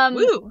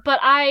 But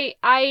all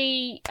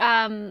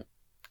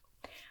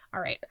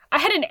right, I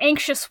had an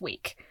anxious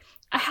week.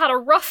 I had a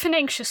rough and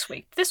anxious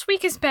week. This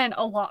week has been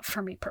a lot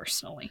for me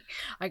personally.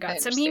 I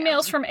got some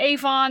emails from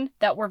Avon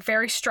that were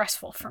very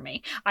stressful for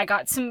me. I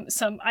got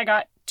I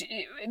got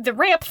the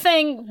ramp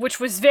thing, which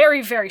was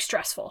very, very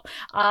stressful.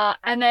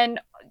 And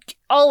then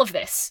all of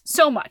this,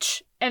 so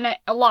much, and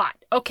a lot,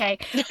 okay?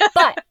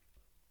 But,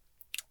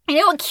 you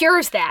know what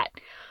cures that?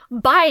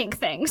 Buying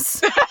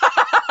things.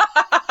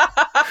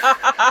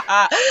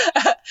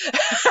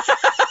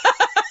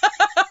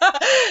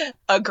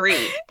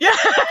 Agreed.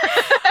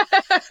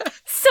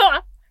 So,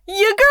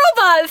 your girl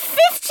bought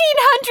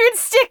 1,500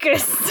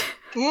 stickers.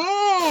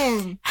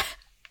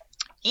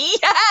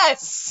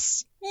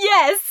 Yes!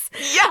 Yes.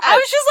 I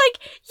was just like,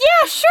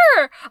 yeah,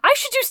 sure. I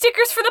should do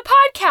stickers for the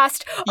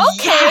podcast.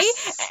 Okay.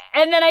 Yes.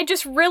 And then I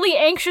just really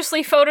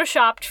anxiously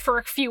photoshopped for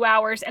a few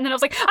hours. And then I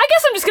was like, I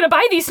guess I'm just going to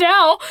buy these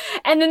now.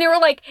 And then they were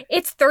like,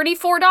 it's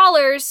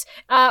 $34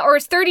 or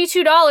it's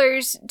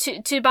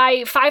 $32 to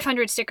buy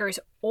 500 stickers.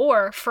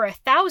 Or for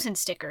 1,000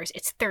 stickers,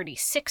 it's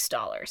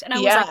 $36. And I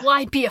was like, well,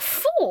 I'd be a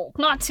fool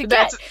not to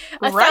get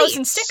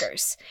 1,000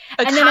 stickers.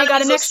 And then I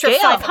got an extra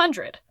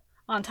 500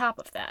 on top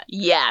of that.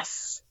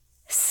 Yes.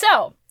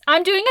 So,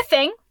 I'm doing a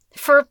thing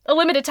for a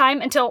limited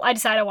time until I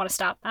decide I want to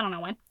stop. I don't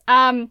know when.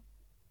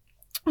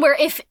 Where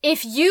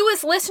if you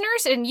as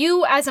listeners and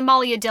you as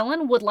Amalia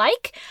Dillon would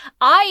like,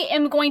 I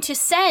am going to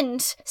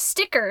send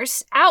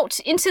stickers out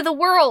into the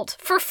world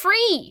for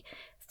free.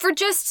 For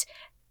just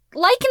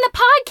liking the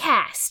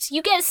podcast.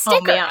 You get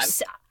stickers. Oh, man.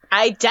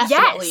 I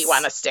definitely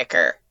want a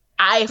sticker.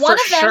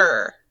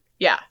 Sure.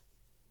 Yeah.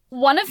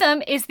 One of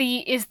them is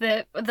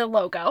the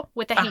logo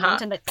with the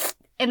hand and the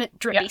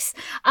drippies.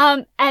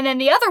 Yeah. And then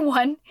the other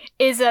one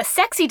is a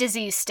sexy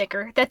disease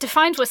sticker that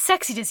defines what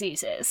sexy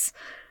disease is.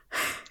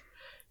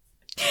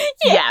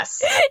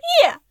 Yes.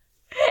 Yeah.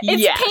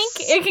 It's pink.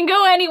 It can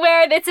go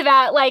anywhere. It's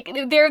about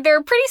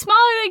they're pretty small,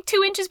 like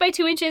 2 inches by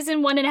 2 inches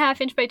and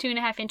 1.5 inch by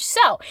 2.5 inch.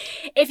 So,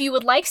 if you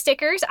would like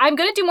stickers, I'm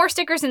gonna do more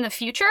stickers in the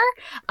future.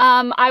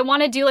 I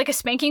want to do like a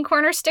spanking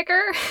corner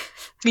sticker.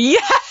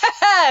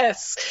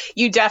 Yes,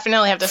 you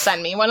definitely have to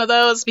send me one of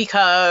those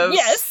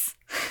because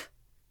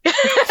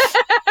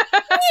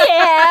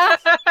yeah.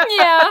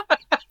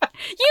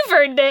 You've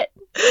earned it.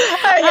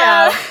 Yeah.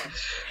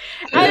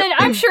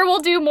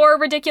 more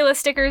ridiculous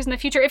stickers in the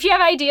future. If you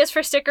have ideas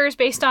for stickers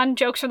based on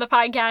jokes from the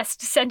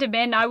podcast, send them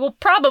in. I will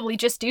probably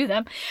just do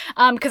them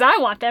because I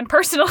want them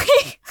personally.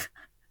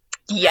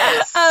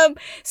 Yes.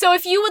 So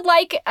if you would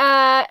like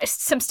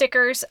some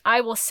stickers,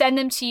 I will send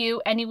them to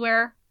you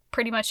anywhere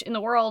pretty much in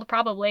the world,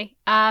 probably.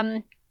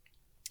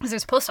 Because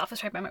there's a post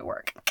office right by my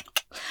work.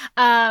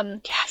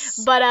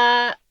 Yes.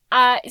 But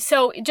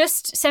so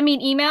just send me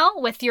an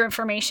email with your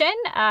information,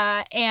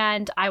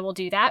 and I will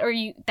do that. Or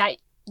you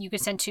can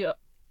send to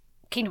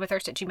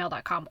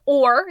kingdomwiththirst@gmail.com.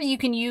 Or you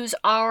can use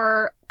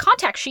our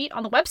contact sheet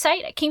on the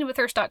website at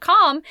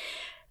kingdomwiththirst.com.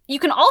 You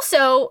can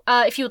also,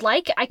 if you would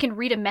like, I can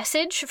read a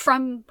message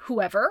from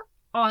whoever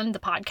on the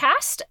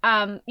podcast.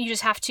 You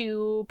just have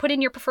to put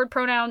in your preferred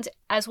pronouns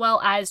as well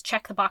as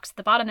check the box at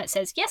the bottom that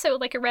says, yes, I would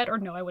like it read, or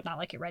no, I would not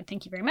like it read.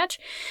 Thank you very much.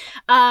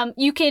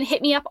 You can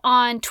hit me up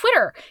on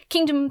Twitter,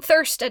 Kingdom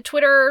Thirst at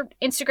Twitter,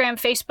 Instagram,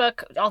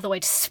 Facebook, all the way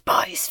to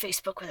despise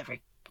Facebook with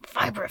every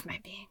fiber of my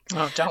being.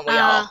 Oh, don't we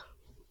all?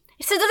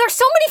 It says there's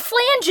so many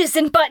flanges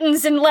and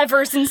buttons and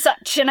levers and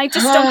such, and I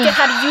just don't get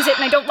how to use it,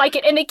 and I don't like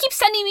it. And they keep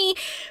sending me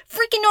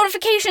freaking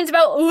notifications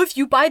about, oh, if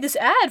you buy this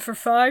ad for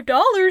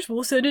 $5,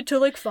 we'll send it to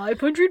like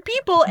 500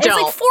 people. And it's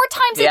like 4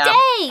 times a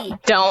day.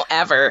 Don't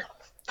ever.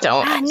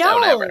 Don't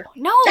ever.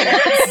 No,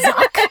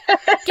 Zuck.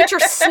 Get your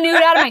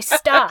snoot out of my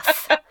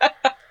stuff.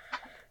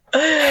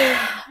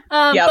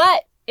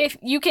 But if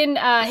you can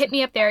hit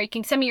me up there, you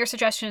can send me your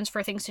suggestions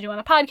for things to do on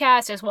the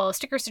podcast, as well as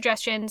sticker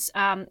suggestions,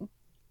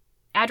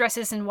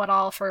 addresses and what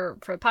all for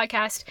the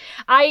podcast.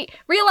 I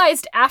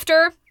realized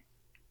after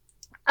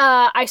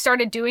I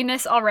started doing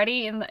this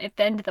already at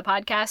the end of the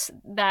podcast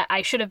that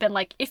I should have been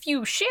like, if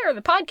you share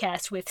the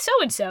podcast with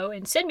so-and-so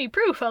and send me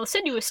proof, I'll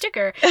send you a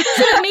sticker.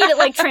 Should have made it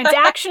like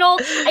transactional.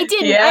 I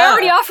didn't. Yeah. I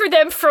already offered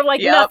them for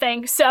like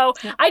nothing. So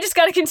I just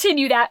got to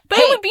continue that. But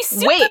it would be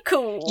super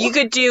cool. You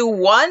could do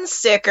 1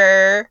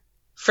 sticker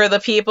for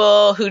the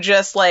people who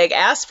just like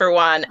asked for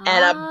one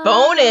and a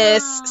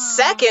bonus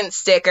second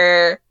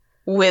sticker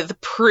with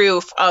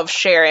proof of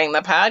sharing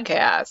the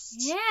podcast.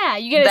 Yeah,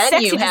 you get a sexy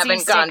Then you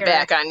haven't gone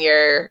back on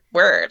your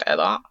word at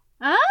all.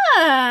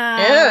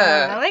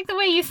 Yeah. I like the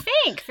way you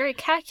think. Very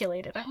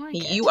calculated. I like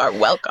it. You are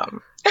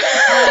welcome. We'll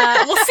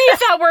see if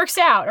that works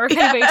out, or if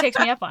anybody takes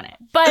me up on it.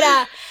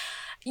 But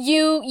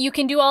you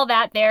can do all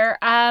that there.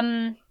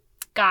 Our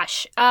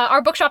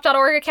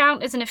bookshop.org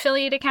account is an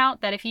affiliate account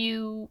that if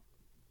you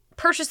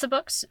purchase the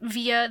books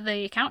via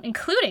the account,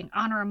 including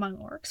Honor Among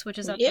Orcs, which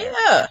is up there.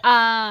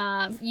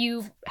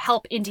 You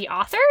help indie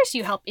authors,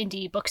 you help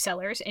indie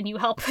booksellers, and you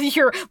help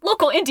your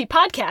local indie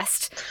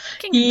podcast.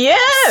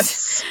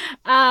 Yes!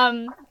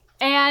 And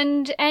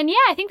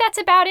yeah, I think that's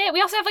about it.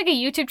 We also have like a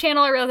YouTube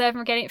channel I realize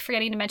I'm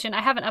forgetting to mention.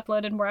 I haven't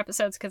uploaded more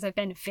episodes because I've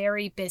been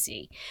very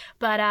busy.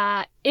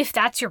 But if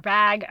that's your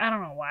bag, I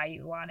don't know why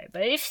you want it,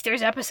 but if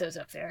there's episodes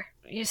up there,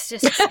 it's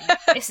just the same.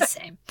 It's the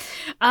same.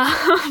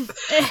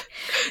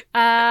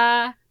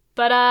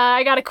 But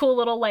I got a cool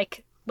little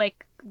like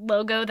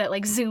logo that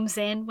like zooms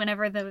in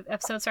whenever the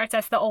episode starts.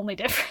 That's the only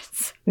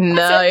difference.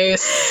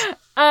 Nice.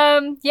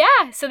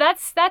 So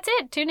that's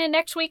it. Tune in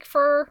next week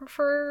for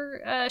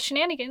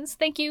shenanigans.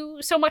 Thank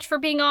you so much for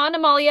being on,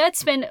 Amalia.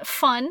 It's been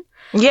fun.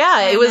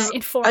 Yeah, it was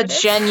informative.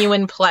 a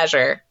genuine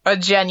pleasure.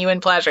 It's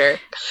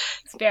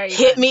very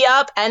hit fun. Me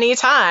up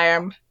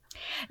anytime.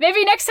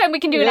 Maybe next time we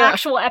can do an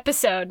actual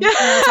episode and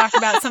we'll talk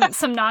about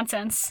some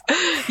nonsense.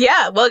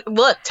 Yeah, look,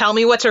 tell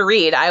me what to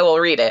read. I will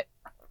read it.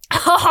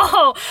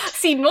 Oh,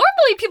 see,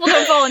 normally people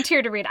don't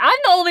volunteer to read. I'm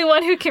the only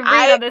one who can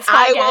read on this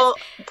podcast.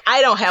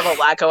 I don't have a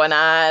lot going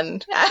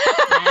on.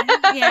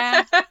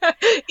 Yeah.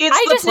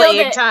 It's the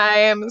plague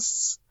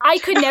times. I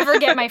could never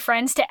get my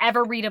friends to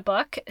ever read a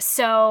book,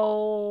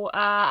 so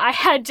I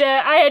had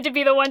to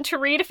be the one to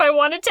read if I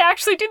wanted to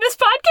actually do this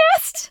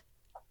podcast.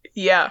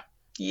 Yeah.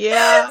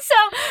 So,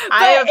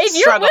 I have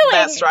struggled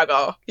that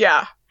struggle.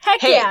 Yeah. Heck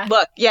hey, yeah.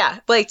 Look,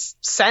 like,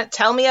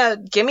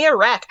 give me a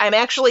rec. I'm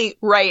actually,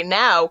 right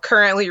now,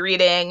 currently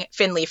reading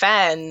Finley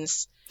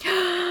Fenn's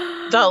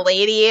The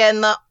Lady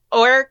and the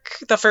Orc,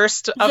 the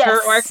first of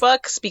her orc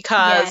books,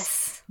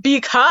 because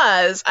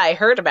I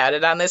heard about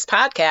it on this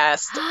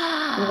podcast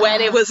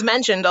when it was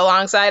mentioned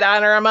alongside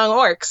Honor Among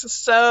Orcs,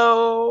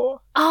 so...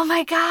 Oh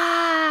my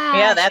god!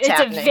 Yeah, that's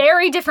happening. It's a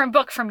very different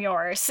book from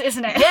yours,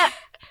 isn't it? Yeah,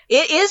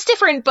 it is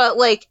different, but,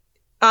 like,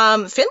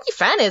 Finley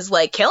Fenn is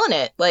like killing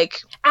it,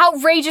 like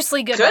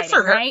outrageously good writing,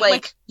 for her, right?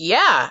 like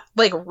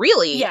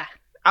really. Yeah.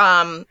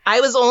 I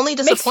was only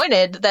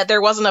disappointed that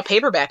there wasn't a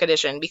paperback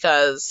edition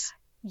because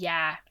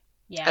yeah,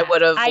 I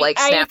would have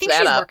snapped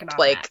that up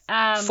like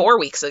 4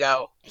 weeks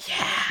ago.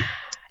 Yeah.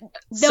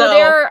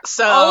 No,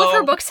 all of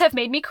her books have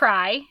made me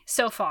cry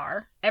so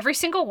far. Every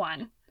single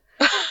one.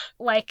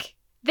 Like,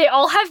 they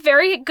all have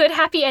very good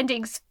happy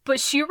endings, but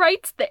she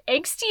writes the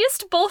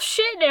angstiest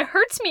bullshit and it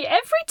hurts me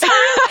every time.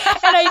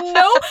 And I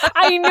know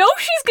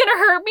she's gonna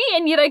hurt me,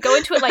 and yet I go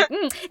into it like,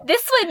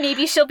 this one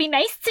maybe she'll be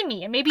nice to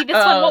me, and maybe this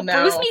one won't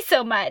bruise me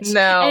so much.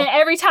 No. And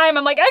every time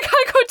I'm like, I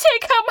gotta go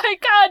take out my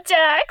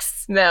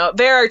contacts. No,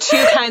 there are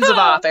 2 kinds of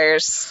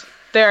authors.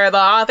 There are the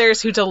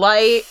authors who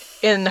delight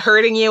in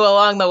hurting you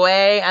along the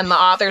way, and the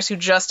authors who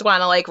just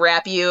want to like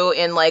wrap you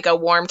in like a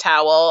warm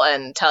towel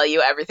and tell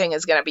you everything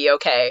is going to be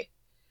okay.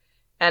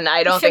 And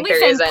I don't think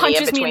there is any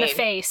in between. Punches me in the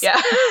face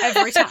Yeah.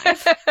 every time.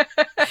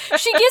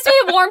 She gives me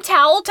a warm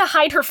towel to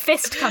hide her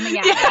fist coming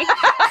at me.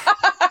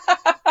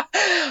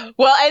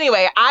 Well,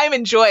 anyway, I'm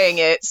enjoying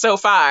it so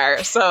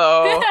far.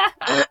 So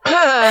I'm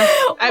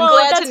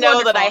glad to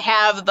know that I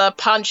have the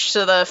punch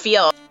to the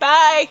feel.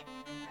 Bye.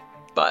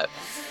 But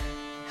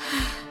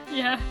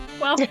yeah.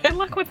 Well, good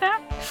luck with that.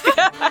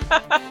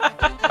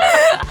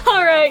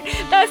 All right.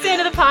 That's the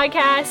end of the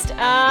podcast.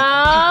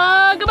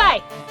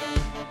 Goodbye.